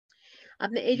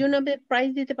 আপনি এই জন্য আপনি প্রাইজ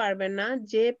দিতে পারবেন না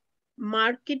যে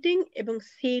মার্কেটিং এবং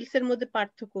সেলস এর মধ্যে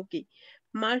পার্থক্য কি।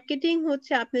 মার্কেটিং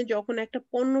হচ্ছে আপনি যখন একটা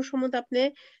পণ্য সম্বন্ধে আপনি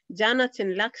জানাচ্ছেন,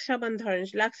 লাক্স সাবান ধরেন,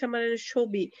 লাক্স সাবানের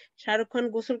ছবি, শাহরুখ খান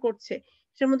গোসল করছে,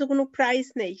 সেটার মধ্যে কোনো প্রাইস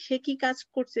নেই। সে কি কাজ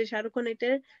করছে? শাহরুখ খান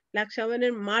এটার লাক্স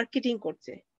সাবানের মার্কেটিং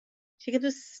করছে, সে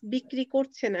কিন্তু বিক্রি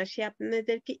করছে না, সে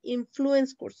আপনাদেরকে ইনফ্লুয়েন্স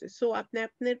করছে। সো আপনি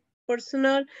আপনার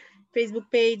পার্সোনাল ফেসবুক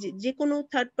পেজ, যে কোনো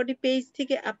থার্ড পার্টি পেজ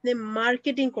থেকে আপনি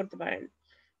মার্কেটিং করতে পারেন,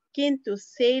 কিন্তু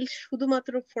সেলস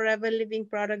শুধুমাত্র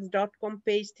foreverlivingproducts.com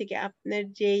পেজ থেকে আপনার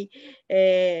যেই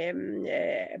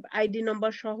আইডি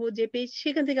নম্বর সহ যে পেজ,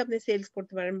 সেখান থেকে আপনি সেলস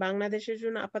করতে পারেন। বাংলাদেশের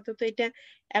জন্য আপাতত এটা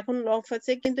এখন অফ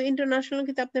আছে, কিন্তু ইন্টারন্যাশনাল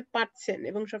কিন্তু আপনি পাচ্ছেন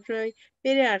এবং সবসময়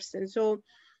পেরে আসছেন। সো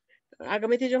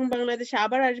আগামীতে যখন বাংলাদেশে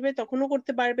আবার আসবে তখনও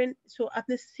করতে পারবেন। সো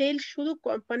আপনি সেল শুধু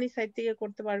কোম্পানি সাইড থেকে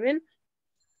করতে পারবেন,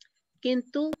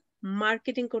 কিন্তু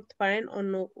মার্কেটিং করতে পারেন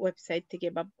অন্য ওয়েবসাইট থেকে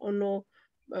বা অন্য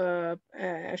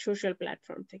সোশ্যাল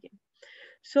প্ল্যাটফর্ম থেকে।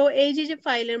 সো এই যে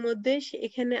ফাইলের মধ্যে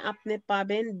এখানে আপনি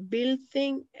পাবেন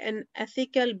building N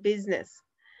ethical business.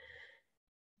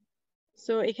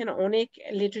 So এখানে অনেক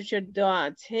লিটারেচার দেওয়া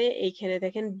আছে, এইখানে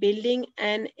দেখেন building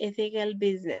N ethical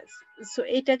business. So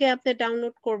এটাকে আপনি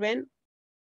ডাউনলোড করবেন।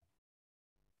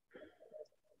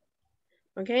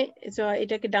 ওকে, সো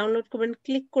এটাকে ডাউনলোড করবেন,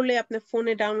 ক্লিক করলে আপনি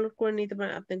ফোনে ডাউনলোড করে নিতে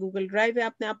পারেন, আপনি গুগল ড্রাইভে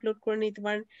আপনি আপলোড করে নিতে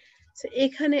পারেন। সো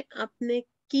এখানে আপনি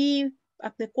কি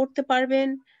আপনি করতে পারবেন,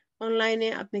 অনলাইনে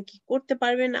আপনি কি করতে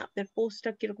পারবেন, আপনার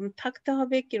পোস্টটা কিরকম থাকতে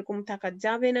হবে, কিরকম থাকা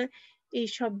যাবে না, এই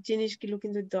সব জিনিসগুলো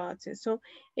কিন্তু দেওয়া আছে। সো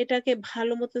এটাকে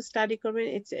ভালো মতো স্টাডি করবেন।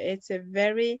 ইটস এ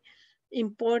ভেরি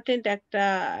ইম্পর্টেন্ট একটা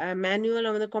ম্যানুয়াল।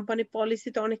 আমাদের কোম্পানি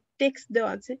পলিসিতে অনেক টেক্সট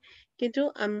দেওয়া আছে, কিন্তু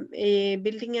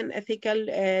বিল্ডিং এন্ড এথিক্যাল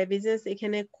বিজনেস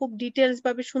এখানে খুব ডিটেলস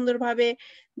ভাবে সুন্দরভাবে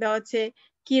দেওয়া আছে।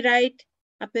 কি রাইট,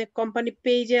 আপনি কোম্পানি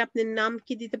পেজে আপনি নাম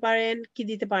কি দিতে পারেন, কি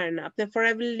দিতে পারেন না। আপনি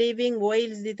ফরএভার লিভিং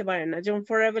ওয়েলস দিতে পারেন না, যেমন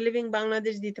ফরএভার লিভিং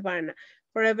বাংলাদেশ দিতে পারেন না,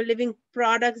 ফরএভার লিভিং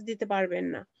প্রোডাক্টস দিতে পারবেন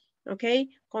না। ওকে,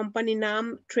 কোম্পানি নাম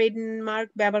ট্রেডমার্ক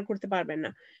ব্যবহার করতে পারবেন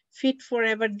না। ফিট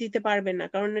ফরএভার দিতে পারবেন না,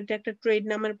 কারণ এটা একটা ট্রেড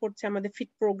নামের পড়ছে আমাদের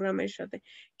ফিট প্রোগ্রামের সাথে।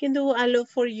 কিন্তু আই লাভ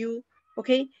ফর ইউ,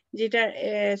 ওকে, যেটা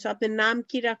আপনি নাম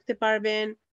কি রাখতে পারবেন,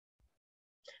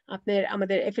 আপনার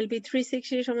আমাদের FLP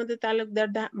 360 সম্বন্ধে তালুকদার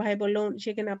ভাই বললো,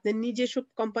 সেখানে আপনার নিজস্ব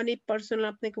কোম্পানি পার্সোনাল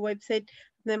আপনাকে ওয়েবসাইট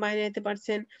আপনি বানিয়ে নিতে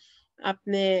পারছেন।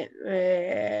 আপনি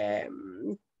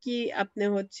কি আপনি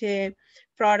হচ্ছে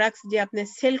প্রোডাক্টস যে আপনি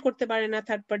সেল করতে পারেন না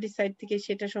থার্ড পার্টি সাইট থেকে,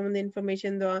 সেটা সম্বন্ধে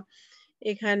ইনফরমেশন দেওয়া।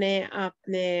 এখানে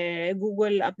আপনি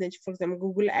গুগল, আপনি ফর এক্সাম্পল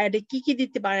গুগল অ্যাডে কি কি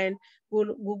দিতে পারেন,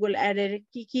 গুগল অ্যাডের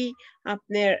কি কি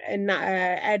আপনার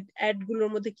অ্যাড গুলোর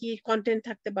মধ্যে কি কন্টেন্ট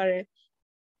থাকতে পারে,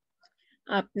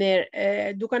 আপনার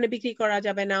দোকানে বিক্রি করা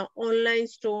যাবে না, অনলাইন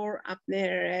স্টোর আপনার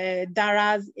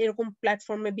দারাজ এরকম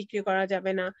প্ল্যাটফর্মে বিক্রি করা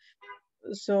যাবে না।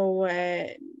 সো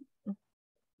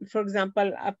ফর এক্সাম্পল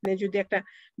আপনি যদি একটা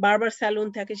বারবার স্যালুন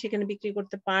থাকে সেখানে বিক্রি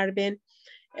করতে পারবেন।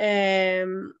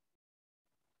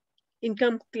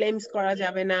 ইনকাম ক্লেমস করা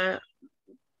যাবে না,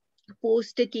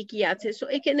 পোস্টে কি কি আছে। সো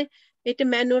এখানে এটা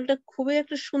ম্যানুয়ালটা খুবই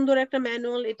একটা সুন্দর একটা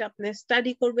ম্যানুয়াল, এটা আপনি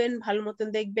স্টাডি করবেন, ভালো মতন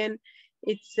দেখবেন।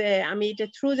 ইটস আমি এটা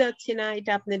থ্রু যাচ্ছি না,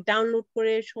 এটা আপনি ডাউনলোড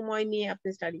করে সময় নিয়ে আপনি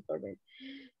স্টাডি করবেন।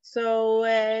 সো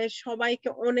সবাইকে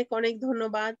অনেক অনেক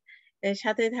ধন্যবাদ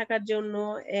সাথে থাকার জন্য।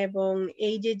 এবং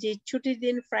এই যে যে ছুটির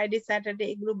দিন ফ্রাইডে স্যাটারডে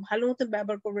এগুলো ভালো মতো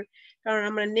ব্যবহার করবেন, কারণ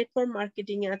আমরা নেটওয়ার্ক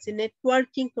মার্কেটিং এ আছে,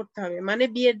 নেটওয়ার্কিং করতে হবে, মানে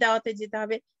বিয়ের দাওয়াতে যেতে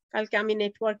হবে, কালকে আমি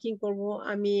নেটওয়ার্কিং করব,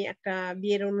 আমি একটা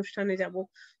বিয়ের অনুষ্ঠানে যাব।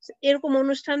 এরকম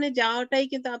অনুষ্ঠানে যাওয়াটাই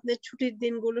কিন্তু আপনার ছুটির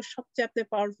দিনগুলো সবচেয়ে আপনি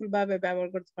পাওয়ারফুল ভাবে ব্যবহার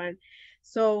করতে পারেন।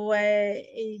 সো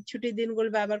এই ছুটির দিনগুলো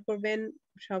ব্যবহার করবেন,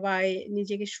 সবাই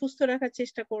নিজেকে সুস্থ রাখার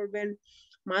চেষ্টা করবেন,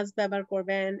 মাস্ক ব্যবহার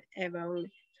করবেন, এবং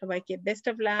সবাইকে best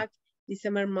of luck.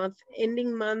 December month ending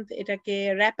month, এটাকে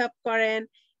র্যাপ আপ করেন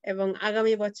এবং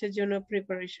আগামী বছরের জন্য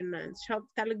প্রিপারেশন নেন। সব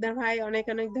তালুকদার ভাই অনেক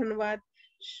অনেক ধন্যবাদ,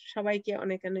 সবাইকে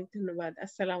অনেক অনেক ধন্যবাদ।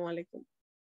 আসসালামু আলাইকুম।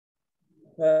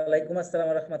 ওয়ালাইকুম আসসালাম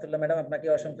ওয়া রাহমাতুল্লাহ। ম্যাডাম আপনাকে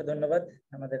অসংখ্য ধন্যবাদ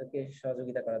আমাদেরকে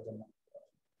সহযোগিতা করার জন্য।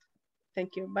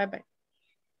 Thank you, bye bye.